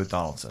are going to do with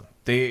Donaldson.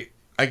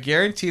 I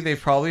guarantee they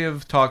probably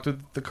have talked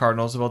with the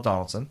Cardinals about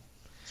Donaldson.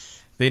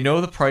 They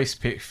know the price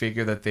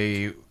figure that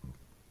they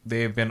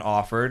have been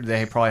offered.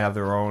 They probably have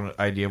their own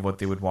idea of what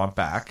they would want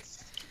back.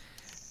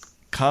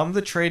 Come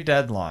the trade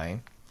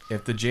deadline,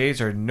 if the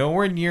Jays are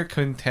nowhere near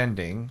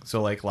contending,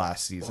 so like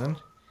last season,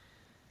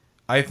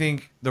 I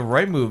think the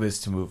right move is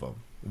to move him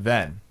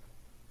then.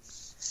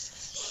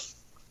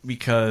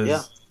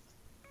 Because,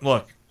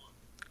 look,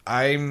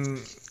 I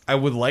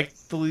would like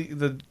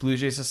the Blue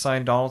Jays to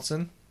sign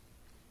Donaldson.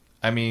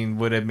 I mean,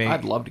 would it make...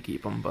 I'd love to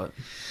keep him, but...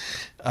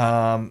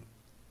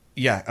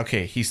 Yeah,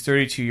 okay, he's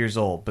 32 years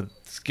old, but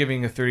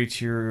giving a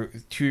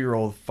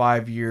 32-year-old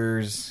 5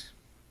 years...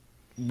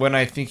 when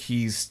I think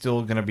he's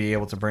still going to be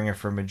able to bring it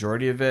for a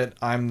majority of it,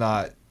 I'm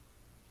not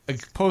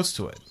opposed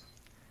to it.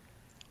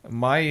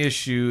 My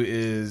issue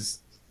is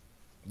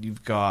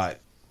you've got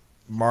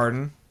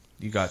Martin,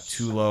 you got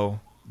Tulo,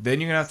 then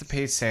you're going to have to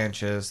pay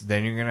Sanchez,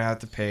 then you're going to have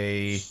to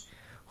pay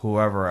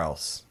whoever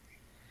else.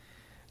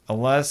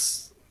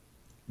 Unless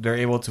they're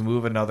able to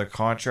move another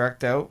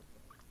contract out.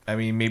 I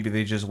mean, maybe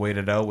they just wait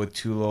it out with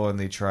Tulo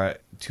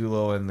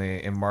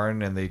and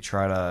Martin, and they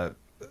try to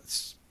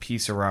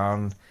piece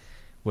around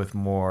with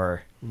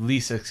more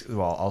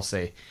I'll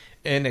say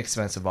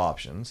inexpensive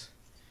options.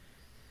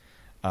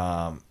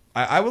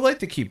 I would like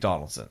to keep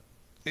Donaldson.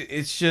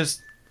 It's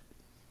just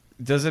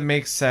doesn't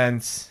make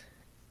sense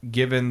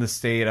given the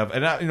state of,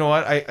 and you know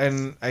what,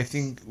 I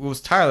think it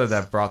was Tyler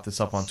that brought this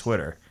up on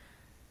Twitter.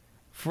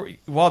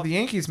 While the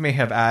Yankees may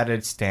have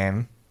added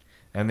Stan,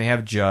 and they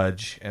have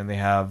Judge, and they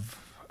have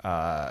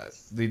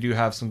they do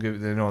have some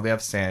good. They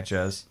have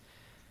Sanchez.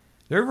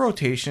 Their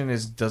rotation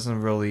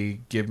doesn't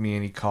really give me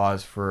any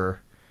cause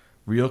for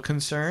real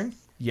concern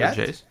yet.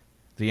 The Jays?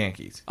 The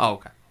Yankees. Oh,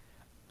 okay.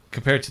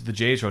 Compared to the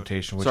Jays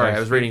rotation, which Sorry, I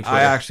was reading Twitter.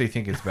 I actually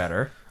think it's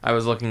better. I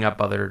was looking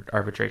up other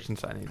arbitration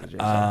signings. The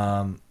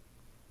Jays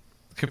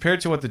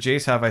Compared to what the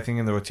Jays have, I think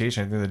in the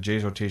rotation, I think the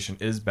Jays rotation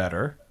is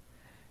better.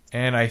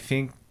 And I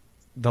think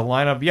the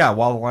lineup,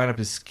 while the lineup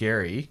is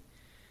scary,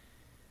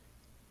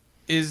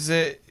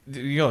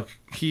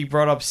 he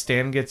brought up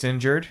Stan gets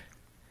injured.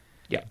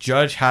 Yeah.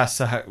 Judge has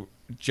to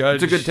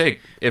Judge. It's a good take.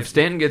 If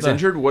Stanton gets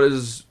injured,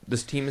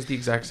 this team is the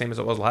exact same as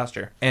it was last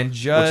year. And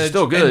Judge, which is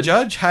still good. And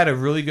Judge had a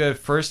really good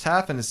first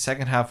half, and his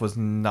second half was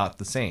not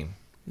the same.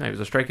 No, he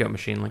was a strikeout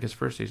machine like his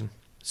first season.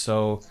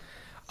 So,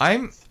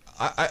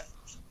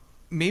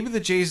 maybe the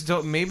Jays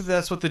don't. Maybe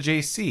that's what the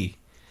Jays see.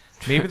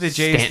 Maybe the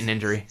Jays Stanton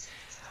injury.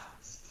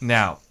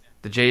 Now,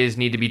 the Jays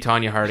need to be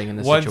Tanya Harding in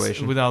this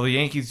situation. Now, the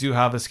Yankees do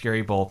have a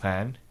scary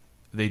bullpen.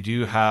 They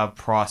do have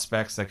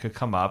prospects that could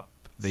come up.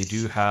 They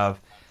do have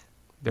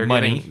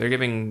money. They're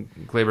giving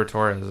Gleyber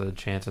Torres a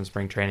chance in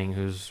spring training,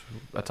 who's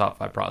a top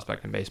 5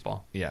 prospect in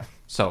baseball. Yeah.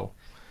 So,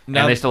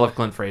 now, and they still have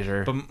Clint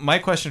Frazier. But my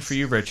question for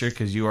you, Richard,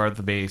 because you are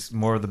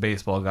more of the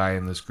baseball guy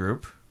in this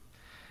group,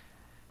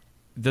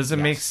 does it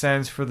make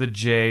sense for the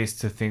Jays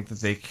to think that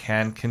they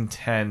can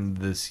contend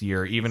this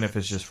year, even if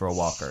it's just for a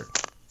wild card?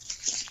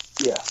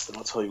 Yes, and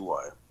I'll tell you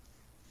why.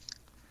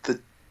 The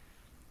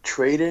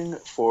trading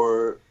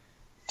for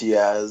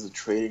Diaz, the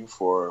trading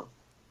for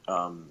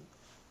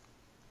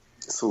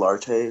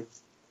Solarte,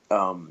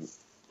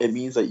 it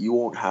means that you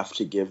won't have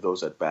to give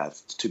those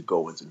at-bats to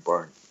Goins and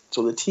Barney.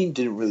 So the team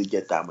didn't really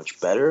get that much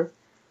better,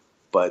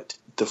 but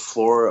the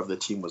floor of the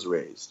team was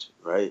raised,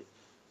 right?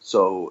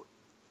 So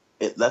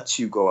it lets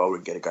you go out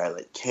and get a guy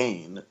like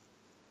Kane,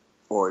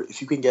 or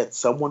if you can get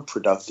someone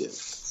productive.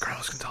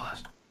 Carlos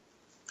Gonzalez.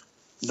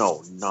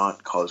 No,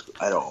 not Carlos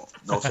at all.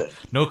 No thing.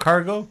 No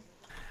Cargo?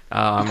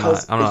 I'm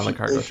not on the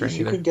Cargo train if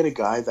you either. can get a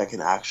guy that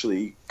can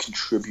actually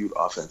contribute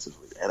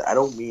offensively, and I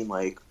don't mean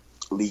like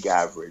league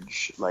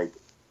average, like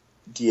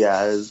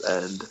Diaz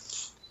and,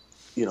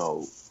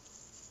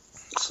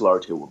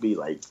 Solarte will be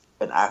like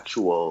an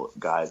actual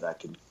guy that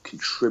can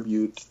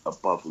contribute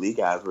above league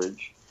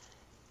average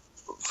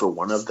for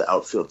one of the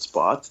outfield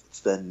spots,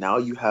 then now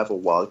you have a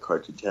wild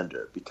card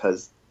contender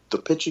because the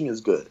pitching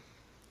is good.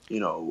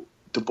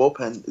 The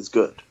bullpen is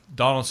good.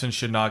 Donaldson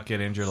should not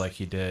get injured like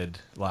he did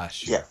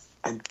last year. Yeah,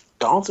 and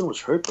Donaldson was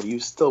hurt, but he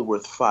was still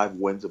worth 5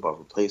 wins above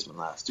replacement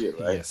last year,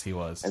 right? Yes, he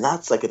was. And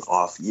that's like an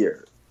off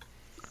year.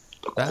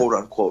 A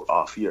quote-unquote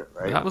off year,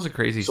 right? That was a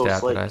crazy So stat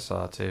it's like- that I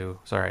saw, too.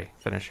 Sorry,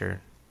 finish your...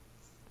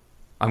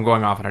 I'm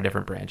going off on a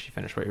different branch. You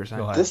finish what you were saying.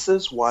 Go ahead. This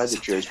is why the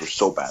Jays were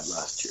so bad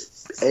last year.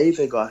 A,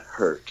 they got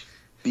hurt.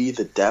 B,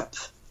 the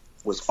depth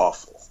was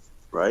awful,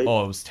 right?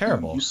 Oh, it was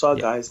terrible. You saw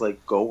guys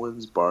like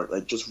Goins, Bart,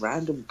 like just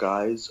random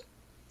guys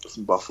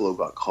from Buffalo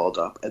got called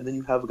up, and then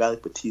you have a guy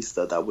like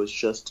Batista that was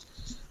just...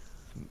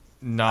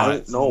 I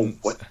don't know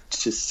what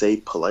to say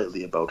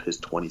politely about his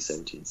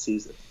 2017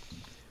 season.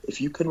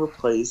 If you can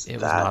replace It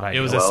was that... not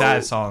It was ideal. a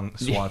sad song,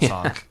 swan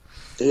song.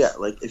 Yeah,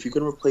 like if you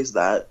can replace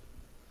that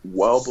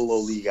well below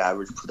league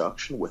average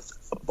production with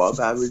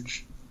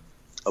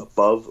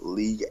above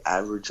league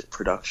average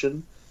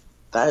production,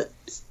 that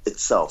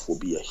itself will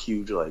be a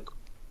huge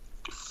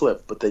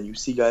flip. But then you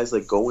see guys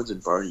like Goins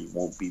and Barney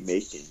won't be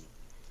making,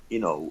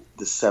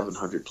 the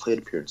 700 plate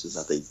appearances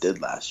that they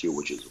did last year,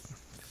 which is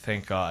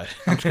Thank God.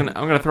 I'm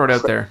gonna throw it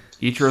out there.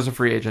 Ichiro's a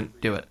free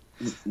agent. Do it.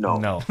 no.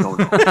 No.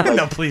 Like,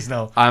 No, please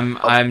no. I'm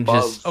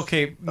above- just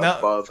Okay, now,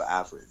 above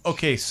average.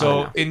 okay. I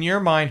So know. in your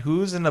mind,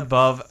 who's an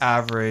above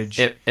average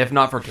if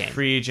not for Kane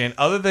free agent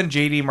other than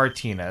JD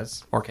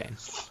Martinez? or Kane.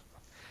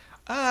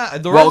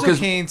 Lorenzo 'cause-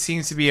 Cain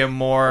seems to be a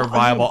more Well, I mean,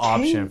 viable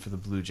Kane- option for the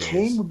Blue Jays.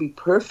 Kane would be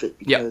perfect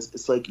because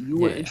it's like you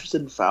were Yeah.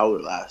 interested in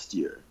Fowler last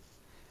year.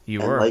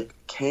 You And were. like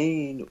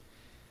Kane,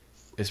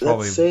 It's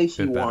probably let's say a he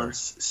bit better.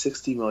 wants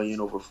 $60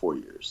 million over 4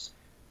 years.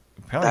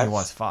 Apparently, he that's-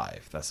 wants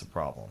 5. That's the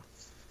problem.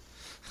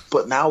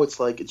 But now it's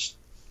like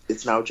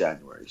it's now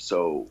January,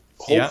 so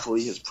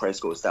hopefully his price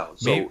goes down.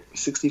 So Maybe-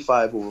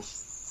 65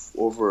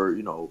 over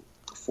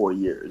 4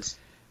 years,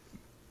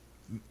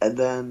 and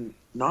then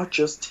not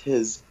just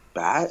his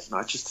bat,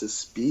 not just his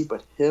speed,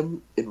 but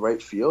him in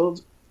right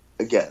field.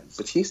 Again,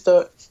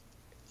 Batista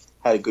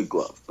had a good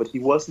glove, but he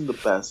wasn't the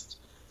best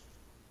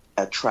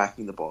at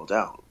tracking the ball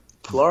down.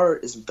 Pilar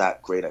isn't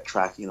that great at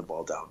tracking the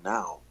ball down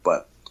now,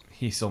 but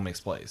He still makes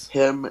plays.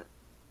 him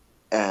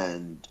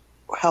and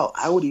hell,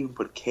 I would even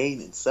put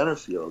Kane in center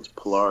field,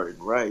 Pilar in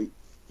right.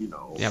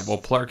 Yeah, well,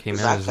 Pilar came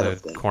in That as kind a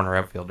of thing. corner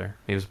outfielder.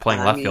 He was playing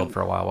And I left field mean- for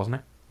a while,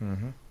 wasn't he?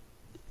 Mm-hmm.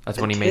 That's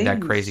And when he made that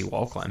Kane's- crazy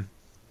wall climb.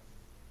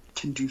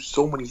 can do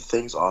so many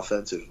things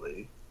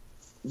offensively.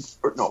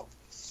 Or no,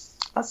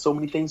 not so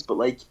many things, but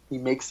he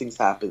makes things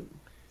happen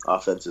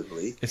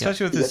offensively.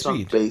 Especially with He his gets on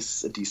speed.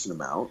 base a decent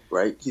amount,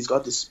 right? He's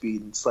got the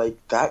speed. It's like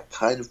that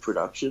kind of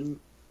production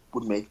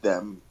would make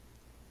them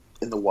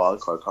in the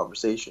wild card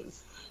conversation.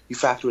 You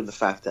factor in the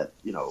fact that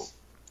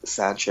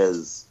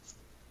Sanchez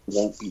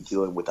won't be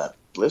dealing with that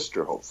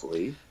blister,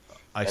 hopefully.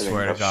 I And then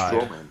swear you to have God.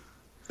 Stroman,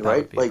 That right?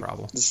 would be a Like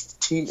problem. this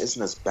team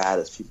isn't as bad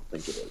as people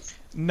think it is.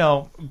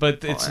 No,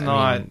 but it's I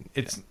not. mean,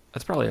 It's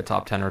That's probably a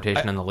top 10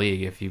 rotation in the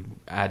league if you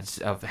add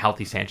a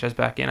healthy Sanchez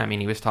back in. I mean,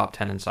 he was top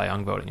 10 in Cy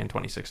Young voting in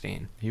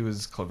 2016. he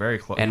was very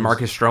close. And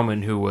Marcus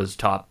Stroman, who was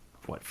top,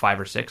 5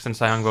 or 6 in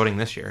Cy Young voting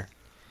this year.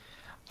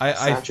 I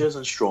Sanchez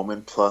and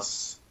Stroman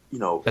plus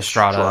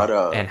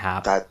Estrada and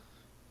Happ. That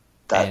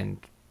And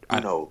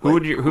who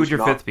would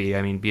your fifth be?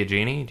 I mean,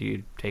 Biagini? Do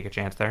you take a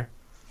chance there?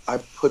 I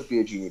put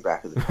Biagini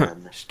back at the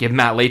 10. Just give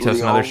Matt Latos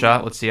another Leon-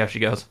 shot. Let's see how she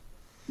goes.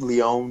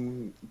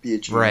 Leon,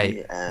 Biagini,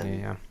 Right. and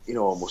Yeah.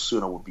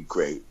 Mosuna would be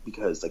great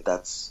because like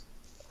that's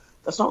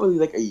not really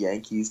like a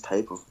Yankees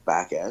type of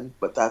back end,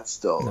 but that's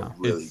still a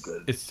really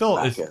good. It's still,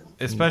 back end.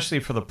 especially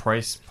for the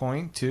price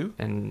point too.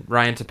 And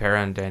Ryan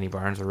Tepera and Danny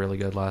Barnes were really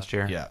good last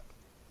year. Yeah,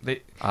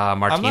 they.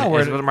 Martinez.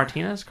 worried- Was it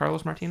Martinez?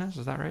 Carlos Martinez?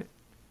 Is that right?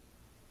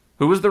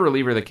 Who was the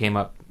reliever that came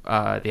up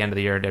at the end of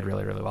the year and did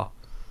really, really well?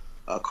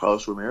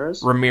 Carlos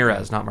Ramirez.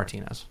 Ramirez, not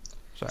Martinez.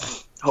 Sorry.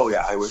 Oh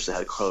yeah, I wish they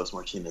had Carlos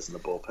Martinez in the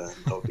bullpen.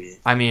 That would be.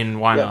 I mean,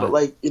 why Yeah, not? but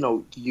like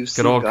you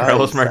see Good old guys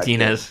Carlos that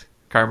Martinez.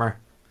 Carmar.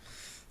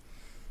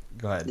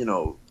 Go ahead.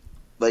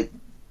 like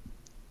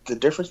the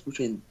difference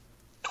between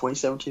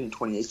 2017 and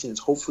 2018 is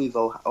hopefully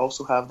they'll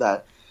also have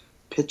that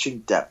pitching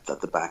depth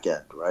at the back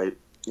end, right?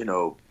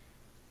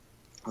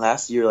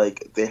 Last year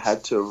like they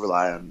had to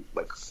rely on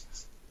like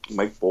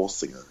Mike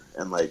Bolsinger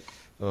and like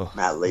Ugh.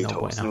 Matt Latos,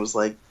 bueno. and it was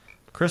like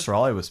Chris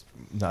Raleigh was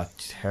not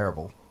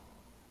terrible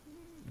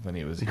when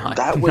he was here. Not,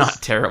 That was-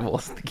 not terrible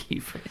is the key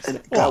phrase.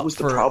 and Well, that was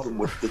the for- problem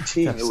with the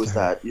team. It was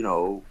that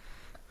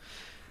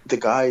the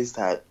guys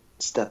that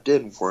stepped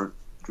in weren't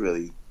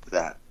really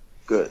that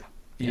good.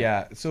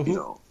 Yeah. So You who?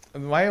 know,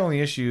 My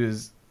only issue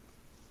is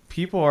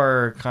people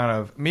are kind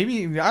of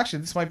maybe actually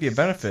this might be a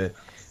benefit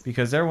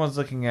because everyone's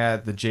looking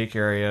at the Jake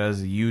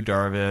Arrietas, the Yu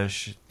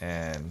Darvish,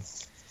 and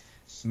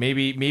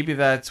maybe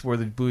that's where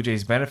the Blue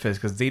Jays benefits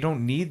because they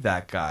don't need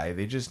that guy.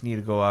 They just need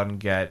to go out and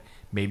get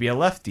maybe a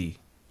lefty,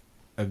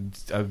 a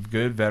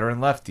good veteran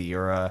lefty,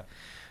 or a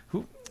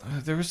who.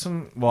 There was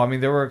some. Well, I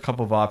mean, there were a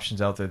couple of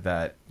options out there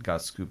that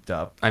got scooped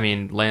up. I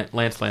mean, Lance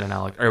Lynn and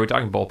Alex. Are we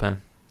talking bullpen?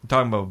 I'm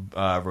talking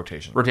about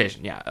rotation.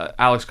 Rotation, yeah.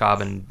 Alex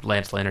Cobb and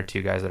Lance Lynn are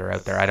two guys that are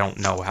out there. I don't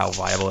know how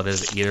viable it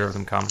is that either of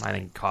them come. I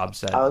think Cobb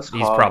said Alex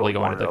he's Cobb probably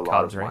going to wanted the a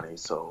lot Cubs, of right? money,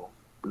 so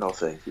no,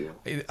 thank you.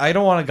 I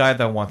don't want a guy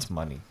that wants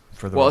money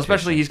for the. Well, rotation.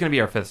 especially he's going to be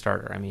our fifth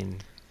starter. I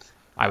mean,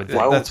 I would think.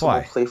 Why would That's someone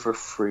why. play for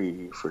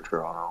free for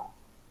Toronto?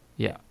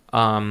 Yeah.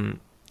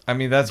 I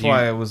mean, that's Do you-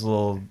 why it was a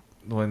little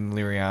when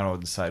Liriano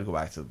decided to go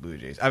back to the Blue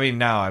Jays. I mean,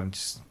 now I'm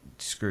just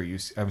screw you.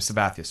 I'm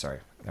Sabathia, sorry.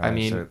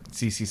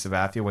 CC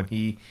Sabathia when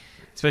he,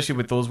 especially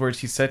with those words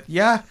he said,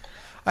 yeah,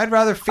 I'd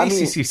rather face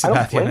CC I don't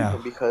Sabathia blame now.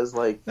 him because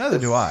Neither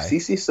if do I.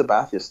 CC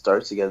Sabathia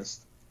starts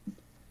against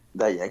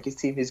that Yankees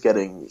team, he's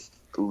getting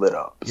lit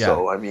up. Yeah.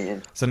 So I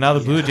mean, So now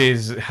the Blue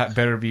Jays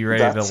better be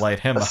ready to That's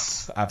light him a up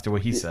s- after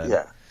what he said.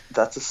 yeah,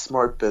 that's a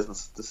smart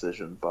business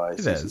decision by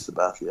CC is.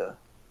 Sabathia.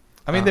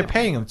 I mean, they're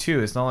paying him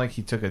too. It's not like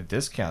he took a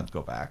discount to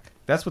go back.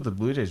 That's what the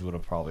Blue Jays would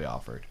have probably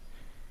offered.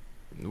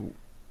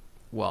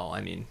 Well,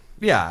 I mean,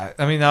 Yeah,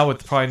 I mean,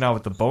 probably not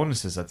with the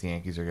bonuses that the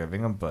Yankees are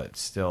giving him, but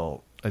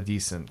still a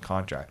decent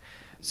contract.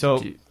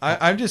 So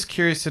I'm just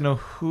curious to know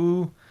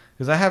who,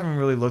 because I haven't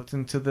really looked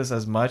into this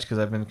as much because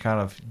I've been kind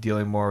of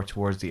dealing more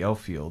towards the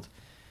outfield.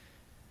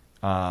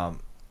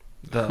 Who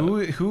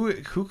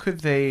could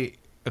they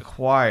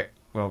acquire?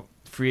 Well,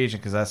 free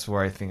agent because that's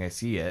where I think I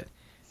see it.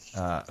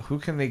 Who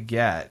can they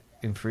get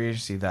in free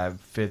agency that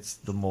fits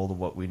the mold of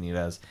what we need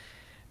as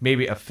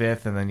maybe a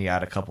fifth, and then you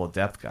add a couple of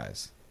depth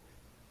guys?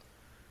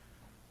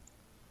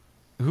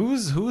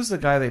 Who's the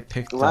guy they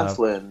picked Lance up?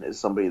 Lynn is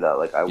somebody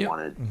that I Yep.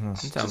 wanted Mm-hmm.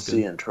 to Sounds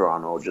see in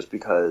Toronto just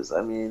because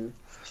I mean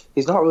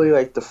he's not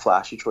really the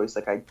flashy choice.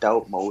 I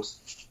doubt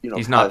most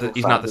he's not the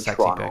casual fans in sexy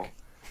Toronto.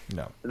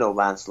 pick. No.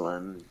 Lance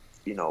Lynn,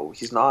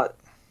 he's not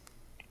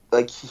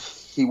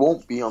he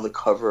won't be on the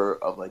cover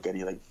of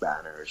any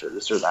banners or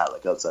this or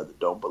that outside the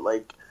dome. But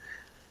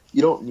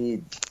you don't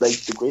need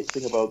the great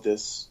thing about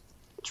this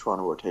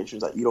Toronto rotation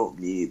is that you don't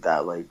need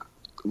that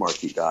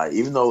marquee guy,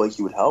 even though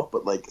he would help.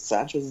 But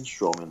Sanchez and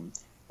Stroman,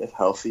 if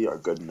healthy, are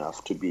good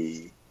enough to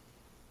be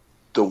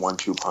the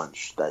 1-2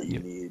 punch that you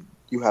need.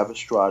 You have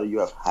Estrada, you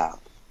have Happ,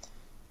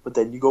 but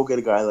then you go get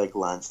a guy like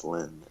Lance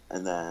Lynn,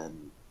 and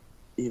then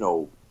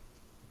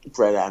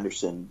Brett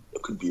Anderson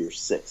could be your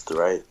sixth,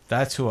 right?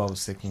 That's who I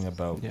was thinking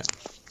about. Yeah.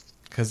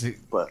 Because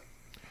But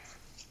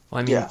Well,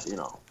 I mean, yeah,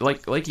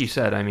 like you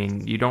said, I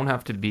mean, you don't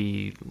have to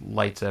be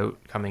lights out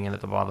coming in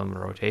at the bottom of the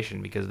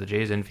rotation because the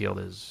Jays' infield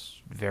is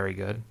very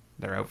good.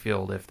 Their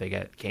outfield, if they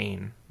get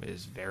Kane,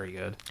 is very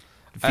good.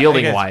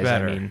 Fielding wise,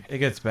 I mean, it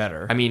gets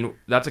better. I mean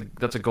that's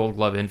a Gold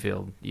Glove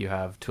infield. You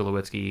have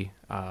Tulowitzki,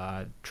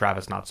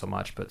 Travis not so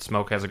much, but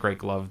Smoke has a great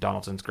glove.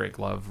 Donaldson's great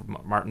glove.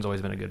 Martin's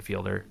always been a good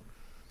fielder.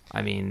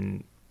 I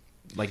mean,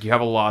 you have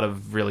a lot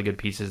of really good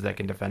pieces that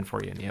can defend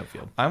for you in the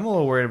outfield. I'm a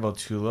little worried about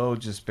Tulo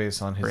just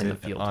based on Or in the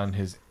field.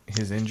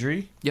 his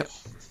injury. Yep.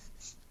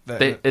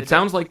 It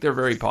sounds like they're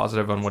very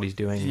positive on what he's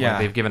doing. Yeah.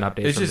 They've given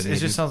updates. It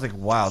just sounds like,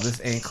 wow, this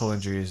ankle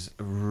injury is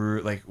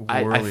really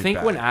I think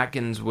bad. when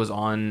Atkins was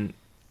on,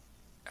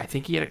 I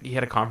think he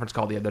had a conference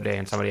call the other day,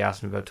 and somebody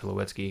asked him about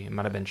Tulowitzki. It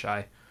might have been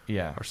Shai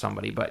or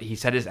somebody, but he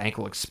said his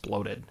ankle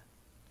exploded.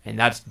 And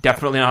that's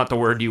definitely not the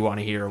word you want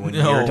to hear when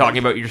you're talking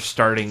about your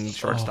starting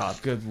shortstop.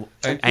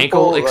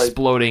 Ankle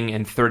exploding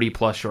and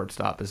 30-plus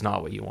shortstop is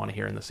not what you want to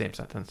hear in the same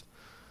sentence.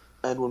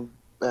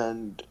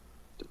 And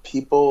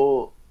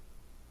people,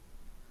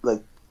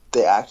 like,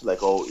 they acted like,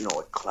 oh, you know,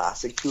 a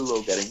classic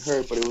Tulo getting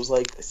hurt, but it was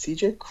like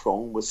CJ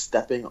Cron was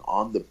stepping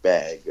on the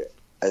bag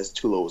as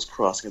Tulo was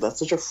crossing. That's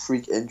such a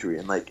freak injury,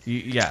 and like,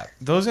 yeah,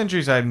 those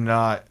injuries I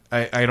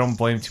don't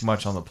blame too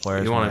much on the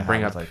players. You want to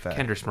bring up like that.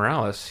 Kendrys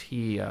Morales?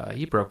 He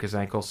broke his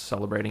ankle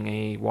celebrating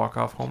a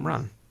walk-off home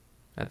run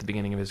at the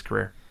beginning of his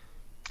career.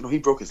 No, he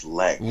broke his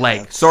leg.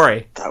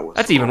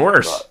 That's even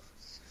worse.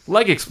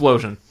 Leg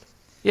explosion.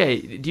 Yeah,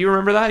 do you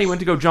remember that? He went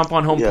to go jump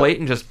on home plate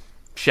and just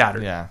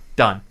shattered. Yeah,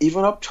 done.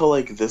 Even up till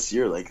like this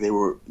year, like they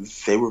were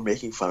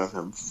making fun of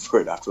him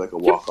for it after like a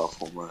walk-off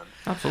home run.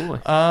 Absolutely.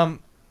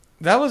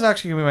 That was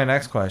actually gonna be my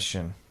next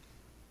question.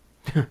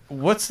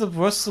 What's the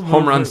move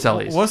home run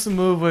sellies? What's the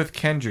move with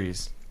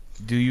Kendrys?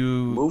 Do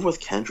you move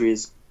with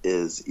Kendrys?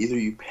 Is either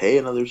you pay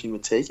another team to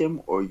take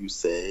him, or you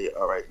say,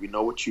 "All right, we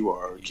know what you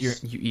are." You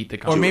eat the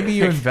contract. Or maybe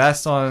you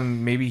invest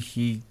on maybe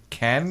he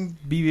can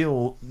be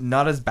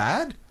not as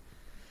bad.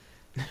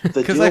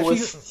 The deal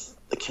with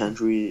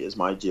Kendry is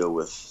my deal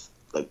with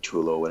like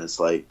Tulo, and it's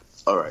like,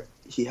 all right,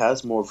 he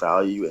has more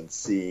value in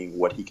seeing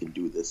what he can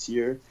do this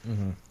year.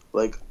 Mm-hmm.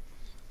 Like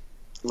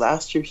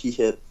last year, he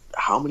hit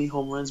how many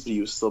home runs, but he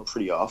was still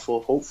pretty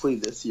awful. Hopefully,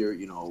 this year,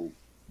 you know,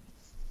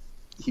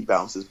 he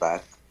bounces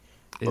back.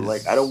 But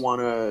like, I don't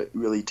want to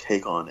really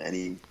take on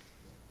any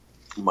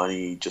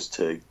money just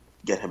to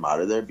get him out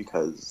of there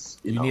because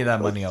you know, need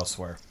that money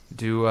elsewhere.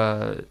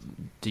 Do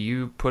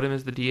you put him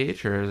as the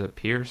DH or is it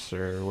Pierce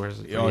or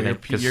where's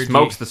it? Because you're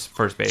Smoke's the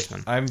first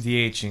baseman. I'm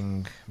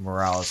DHing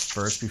Morales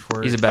first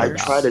before he's a better.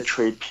 I try to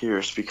trade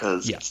Pierce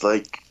because it's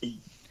like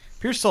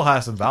Pierce still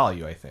has some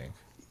value, I think.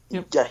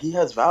 Yep. Yeah, he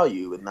has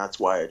value, and that's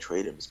why I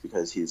trade him. Is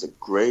because he's a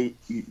great,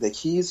 like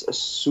he's a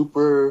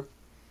super.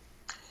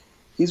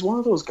 He's one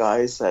of those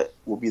guys that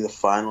will be the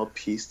final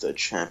piece to a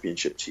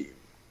championship team.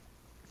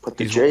 But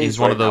the Jays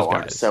right now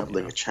aren't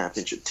assembling a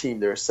championship team.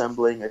 They're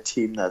assembling a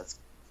team that's,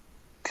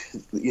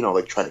 you know,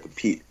 like trying to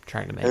compete.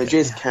 And the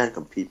Jays can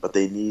compete, but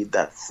they need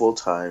that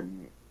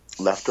full-time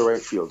left or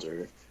right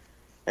fielder.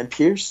 And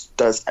Pierce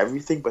does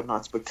everything, but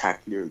not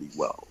spectacularly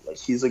well. Like,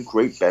 he's a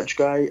great bench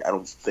guy. I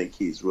don't think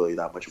he's really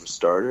that much of a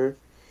starter.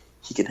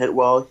 He can hit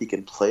well. He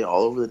can play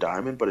all over the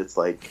diamond, but it's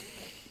like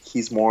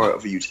he's more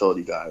of a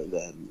utility guy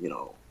than, you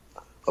know,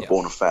 a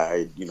bona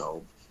fide, you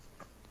know,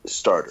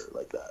 starter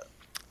like that.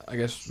 I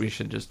guess we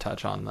should just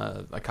touch on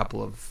a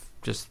couple of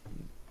just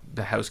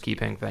the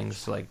housekeeping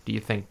things. Like, do you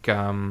think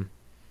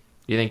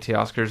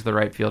Teoscar's the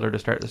right fielder to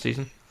start the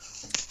season?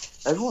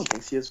 Everyone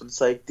thinks he is, but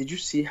it's like, did you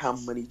see how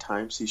many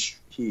times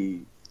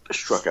he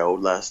struck out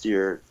last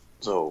year?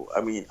 So, I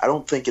mean, I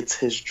don't think it's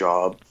his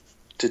job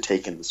to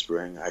take in the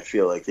spring. I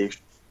feel like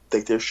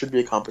there should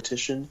be a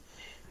competition.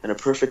 In a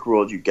perfect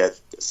world, you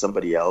get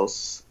somebody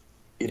else,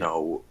 you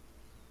know.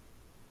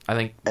 I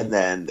think, and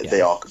then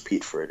they all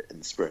compete for it in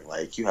the spring.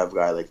 Like you have a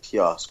guy like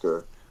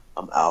Teoscar,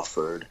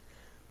 Alford.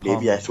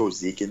 Maybe I throw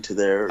Zeke into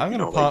there. I'm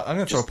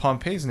gonna throw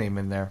Pompey's name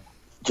in there.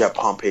 Yeah,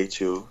 Pompey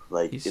too.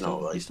 Like he's you know,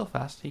 still, like he's still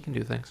fast. He can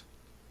do things.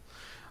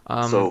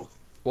 I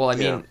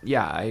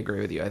agree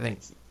with you.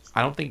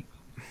 I don't think.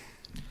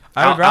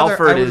 I'd rather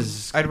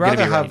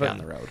have down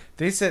the road.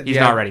 They said he's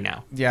not ready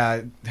now.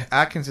 Yeah,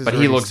 Atkins is. But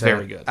he looks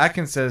very good.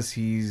 Atkins says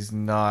he's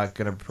not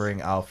gonna bring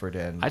Alfred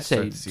in. I'd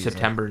say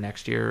September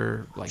next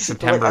year,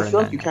 September. I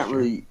feel like you can't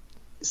really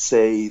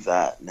say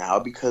that now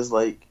because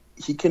like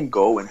he can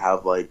go and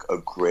have like a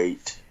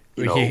great.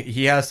 You know,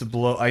 he has to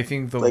blow. I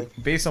think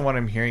based on what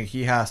I'm hearing,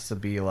 he has to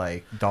be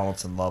like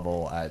Donaldson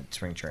level at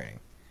spring training.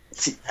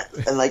 See,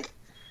 and like,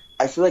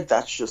 I feel like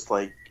that's just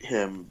like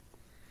him,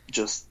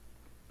 just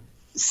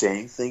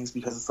saying things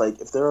because it's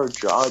like if there are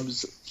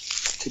jobs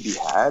to be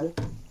had,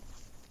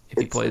 if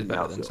he plays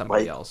better than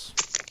somebody else.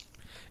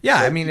 Yeah,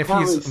 like, I mean, if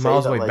he's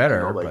miles away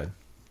better, but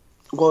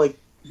well,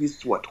 he's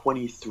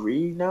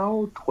 23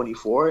 now,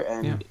 24,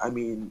 and I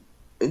mean,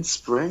 in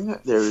spring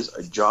there's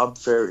a job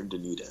fair in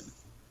Dunedin.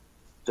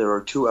 There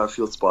are 2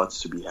 outfield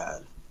spots to be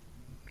had.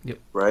 Yep.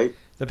 Right?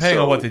 Depending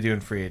on what they do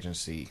in free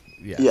agency.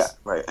 Yes. Yeah,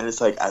 right. And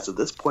it's like, as of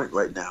this point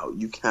right now,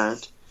 you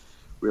can't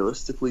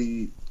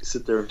realistically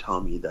sit there and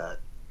tell me that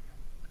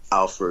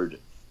Alfred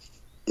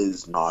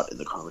is not in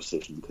the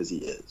conversation because he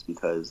is.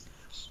 Because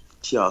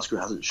Teoscar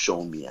hasn't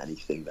shown me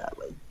anything that,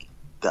 like,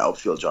 the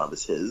outfield job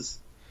is his.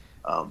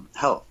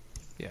 Hell.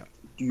 Yeah.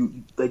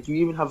 You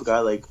even have a guy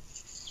like,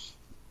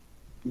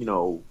 you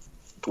know,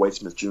 Dwight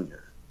Smith Jr.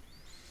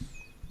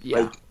 Yeah.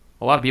 Like,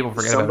 a lot of people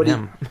forget about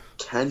him.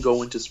 Can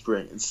go into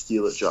spring and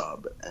steal a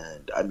job,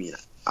 and I mean,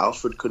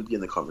 Alfred could be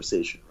in the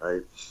conversation,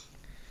 right?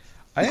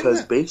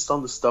 Because based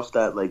on the stuff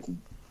that like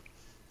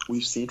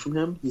we've seen from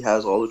him, he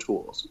has all the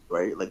tools,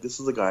 right? Like, this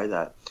is a guy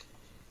that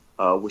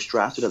was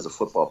drafted as a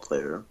football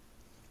player,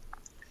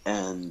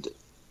 and,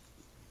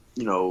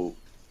 you know,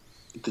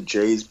 the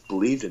Jays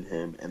believed in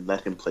him and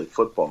let him play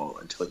football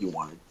until he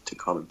wanted to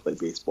come and play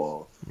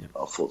baseball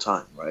full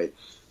time, right?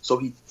 So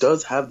he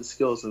does have the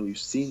skills, and we've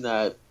seen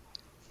that,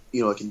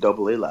 you know, like in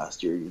Double-A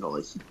last year, you know,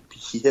 like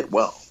he hit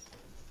well.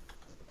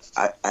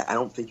 I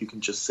don't think you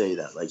can just say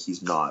that, like,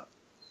 he's not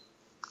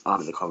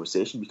in the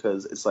conversation,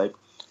 because it's like,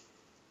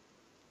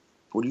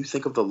 when you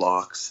think of the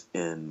locks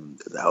in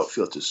the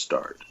outfield to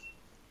start,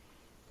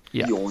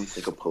 you only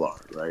think of Pilar,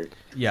 right?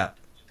 Yeah.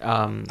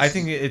 I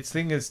think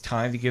it's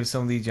time to give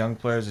some of these young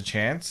players a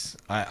chance.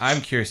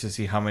 I'm curious to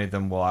see how many of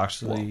them will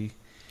actually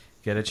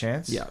get a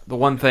chance. Yeah, the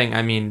one thing,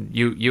 I mean,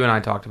 you and I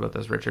talked about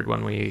this, Richard,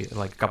 when we,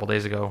 like, a couple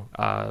days ago,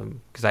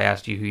 because I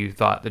asked you who you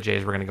thought the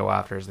Jays were going to go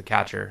after as the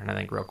catcher, and I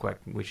think real quick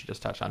we should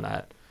just touch on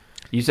that.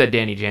 You said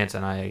Danny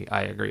Jansen. I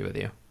agree with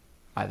you.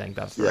 I think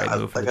that's the right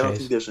move for the Jays. I don't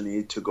think there's a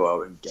need to go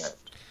out and get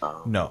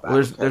no.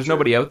 Well, there's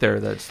nobody out there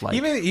that's like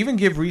even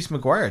give Reese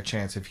McGuire a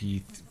chance if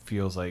he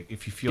feels like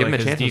his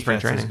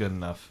defense is good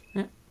enough.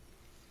 Yeah.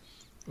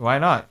 Why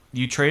not?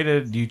 You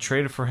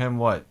traded for him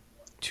what,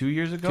 2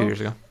 years ago? 2 years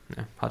ago.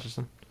 Yeah,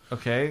 Hutchison.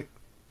 Okay,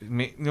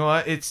 you know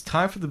what? It's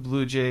time for the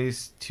Blue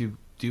Jays to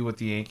do what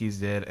the Yankees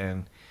did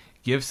and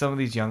give some of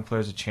these young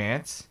players a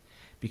chance,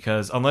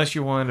 because unless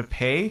you're willing to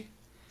pay,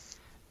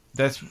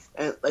 that's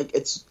and like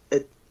it's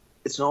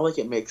not like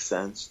it makes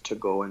sense to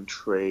go and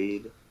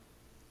trade,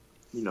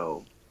 you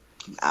know,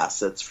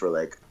 assets for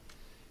like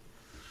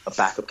a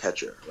backup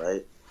catcher,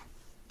 right?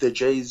 The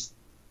Jays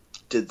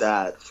did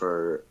that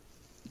for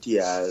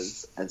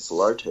Diaz and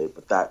Solarte,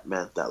 but that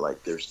meant that,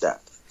 like, there's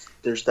depth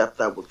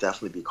that will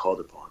definitely be called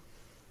upon.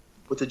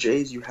 With the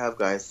Jays, you have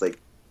guys like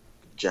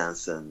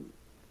Jansen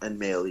and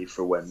Mailey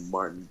for when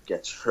Martin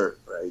gets hurt,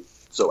 right?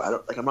 So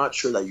I'm not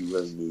sure that you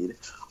really need,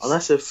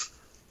 unless if,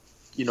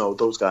 you know,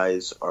 those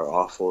guys are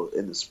awful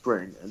in the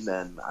spring, and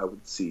then I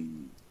would see,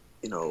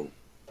 you know,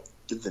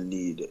 the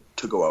need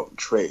to go out and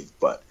trade.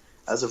 But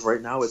as of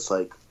right now, it's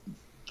like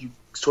you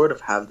sort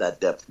of have that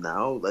depth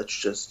now. Let's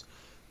just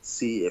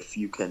see if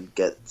you can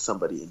get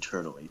somebody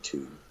internally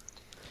to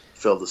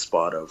fill the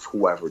spot of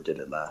whoever did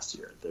it last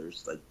year.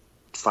 There's like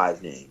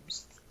 5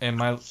 names. And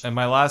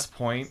my last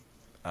point,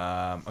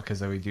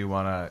 because I do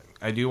want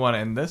to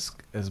end this,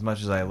 as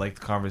much as I like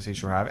the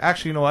conversation we're having.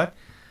 Actually, you know what?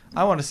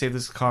 I want to save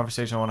this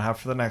conversation I want to have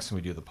for the next time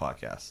we do the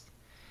podcast.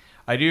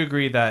 I do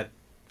agree that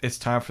it's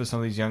time for some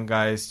of these young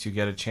guys to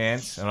get a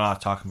chance. I'm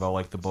not talking about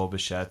like the Bo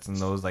Bichettes and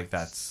those like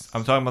that's.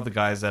 I'm talking about the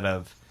guys that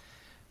have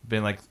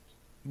been like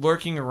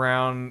lurking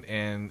around,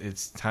 and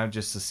it's time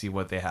just to see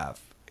what they have.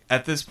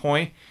 At this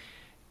point,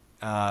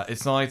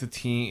 it's not like the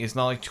team. It's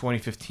not like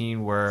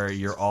 2015 where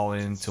you're all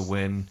in to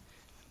win.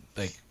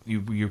 Like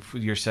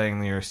you're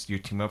setting your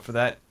team up for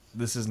that.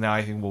 This is now,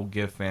 I think, will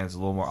give fans a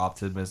little more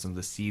optimism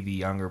to see the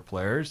younger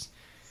players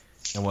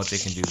and what they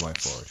can do going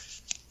forward.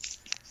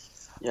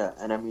 Yeah,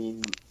 and I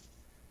mean,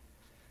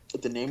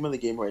 the name of the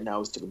game right now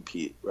is to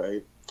compete,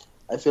 right?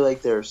 I feel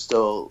like they're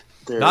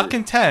not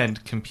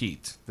contend,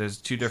 compete. Those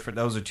are two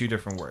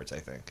different words, I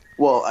think.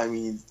 Well, I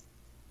mean,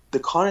 the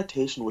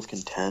connotation with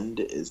contend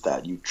is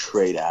that you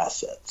trade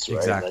assets, right?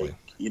 Exactly. Like,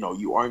 you know,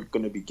 you aren't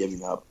going to be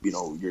giving up, you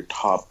know, your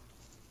top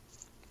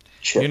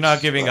chips. You're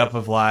not giving up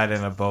a Vlad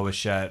and a Bo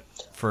Bichette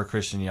for a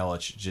Christian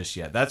Yelich just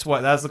yet. That's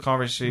the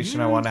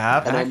conversation I want to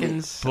have.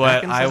 And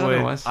but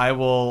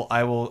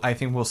I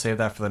think we'll save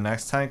that for the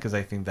next time, because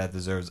I think that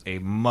deserves a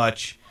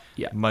much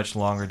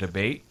longer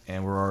debate,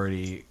 and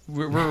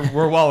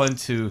we're well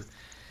into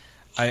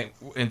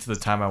the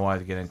time I wanted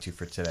to get into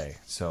for today.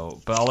 So,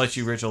 but I'll let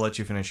you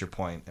finish your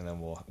point, and then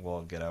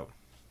we'll get out.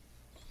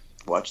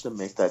 Watch them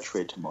make that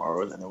trade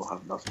tomorrow, and then we'll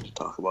have nothing to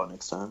talk about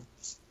next time.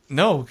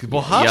 No,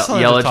 we'll have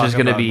something to Yelich talk is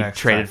going to about be next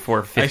traded time.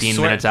 for 15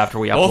 minutes after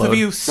we upload. Both of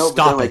you, No, stop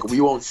but then, it. like,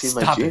 we won't seem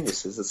like Stop it.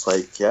 geniuses. It's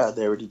like, yeah,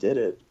 they already did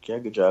it. Yeah,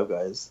 good job,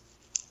 guys.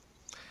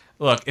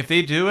 Look, if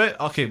they do it,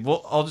 okay.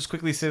 Well, I'll just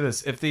quickly say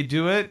this: if they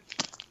do it,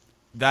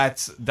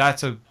 that's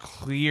a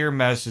clear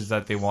message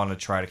that they want to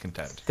try to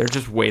contend. They're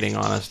just waiting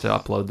on us to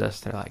upload this.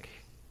 They're like,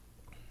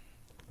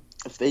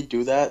 If they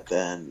do that,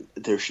 then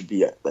there should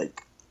be,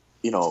 like,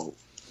 you know,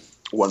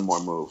 one more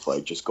move.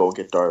 Like, just go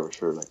get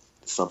Darvish or, like,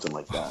 something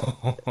like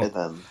that. And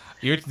then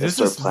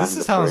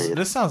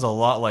this sounds a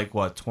lot like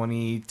what,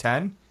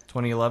 2010,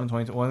 2011,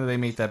 2012. When did they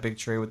make that big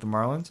trade with the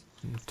Marlins?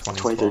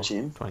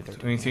 2013.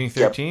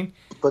 2013. Yep.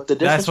 But the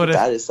difference with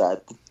that is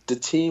that the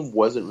team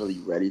wasn't really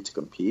ready to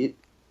compete.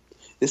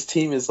 This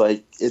team is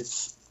like,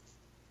 it's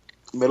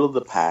middle of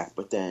the pack,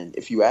 but then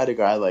if you add a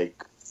guy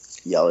like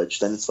Yelich,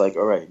 then it's like,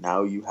 all right,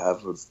 now you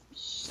have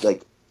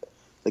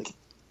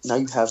now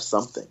you have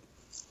something,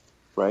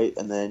 right?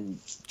 And then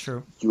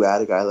True. You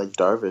add a guy like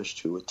Darvish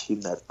to a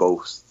team that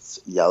boasts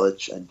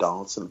Yelich and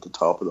Donaldson at the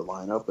top of the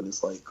lineup, and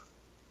it's like,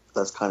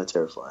 that's kind of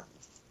terrifying.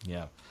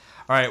 Yeah.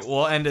 All right,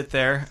 we'll end it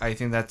there. I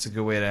think that's a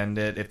good way to end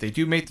it. If they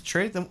do make the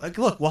trade, then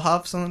look, we'll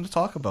have something to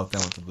talk about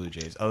then with the Blue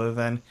Jays, other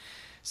than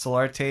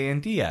Solarte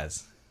and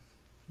Diaz,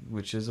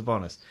 which is a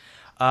bonus.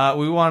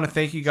 We want to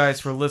thank you guys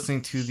for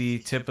listening to the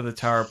Tip of the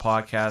Tower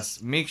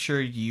podcast. Make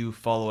sure you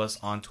follow us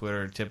on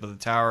Twitter, Tip of the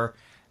Tower.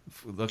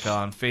 Look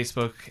on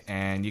Facebook,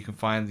 and you can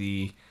find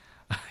the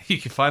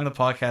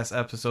podcast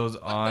episodes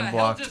on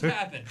Block. What the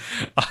hell just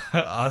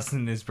happened?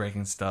 Austin is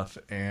breaking stuff,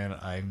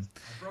 and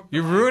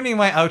you're ruining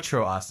my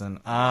outro, Austin.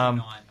 I'm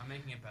not. I'm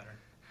making it better.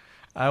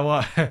 I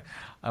want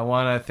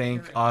to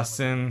thank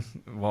Austin.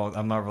 Well,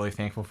 I'm not really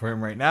thankful for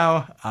him right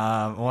now.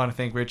 I want to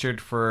thank Richard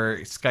for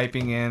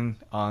Skyping in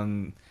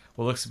on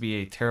what looks to be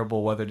a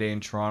terrible weather day in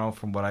Toronto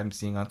from what I'm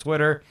seeing on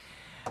Twitter.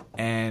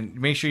 And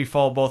make sure you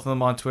follow both of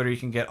them on Twitter. You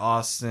can get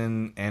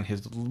Austin and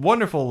his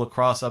wonderful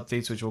lacrosse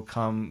updates, which will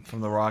come from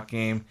the Rock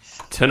game.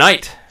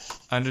 Tonight.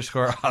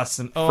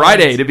 _Austin Owens.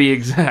 Friday, to be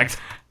exact.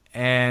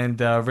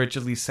 And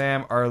Richard Lee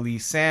Sam, R. Lee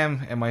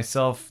Sam, and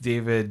myself,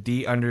 David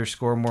D.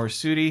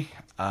 _Morsuti.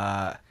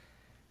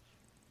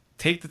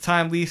 Take the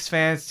time, Leafs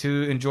fans,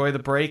 to enjoy the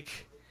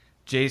break.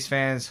 Jays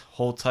fans,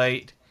 hold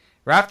tight.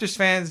 Raptors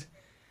fans,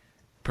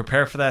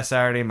 prepare for that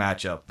Saturday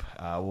matchup.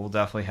 We'll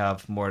definitely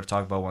have more to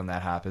talk about when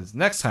that happens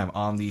next time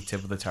on the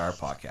Tip of the Tower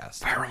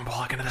podcast. Fire on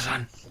Pollock into the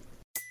sun.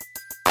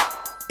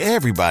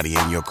 Everybody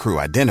in your crew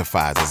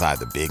identifies as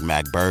either Big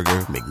Mac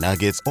Burger,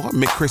 McNuggets, or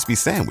McCrispy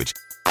Sandwich.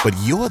 But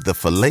you're the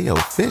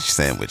Filet-O-Fish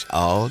Sandwich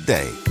all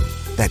day.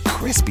 That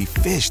crispy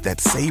fish,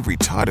 that savory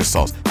tartar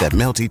sauce, that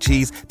melty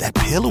cheese, that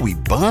pillowy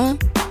bun.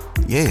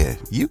 Yeah,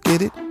 you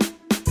get it.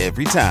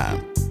 Every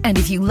time. And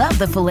if you love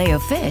the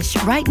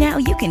Filet-O-Fish, right now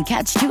you can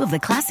catch 2 of the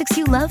classics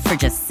you love for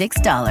just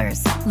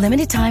 $6.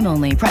 Limited time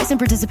only. Price and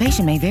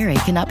participation may vary.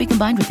 Cannot be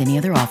combined with any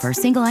other offer.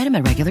 Single item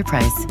at regular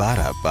price.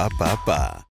 Ba-da-ba-ba-ba.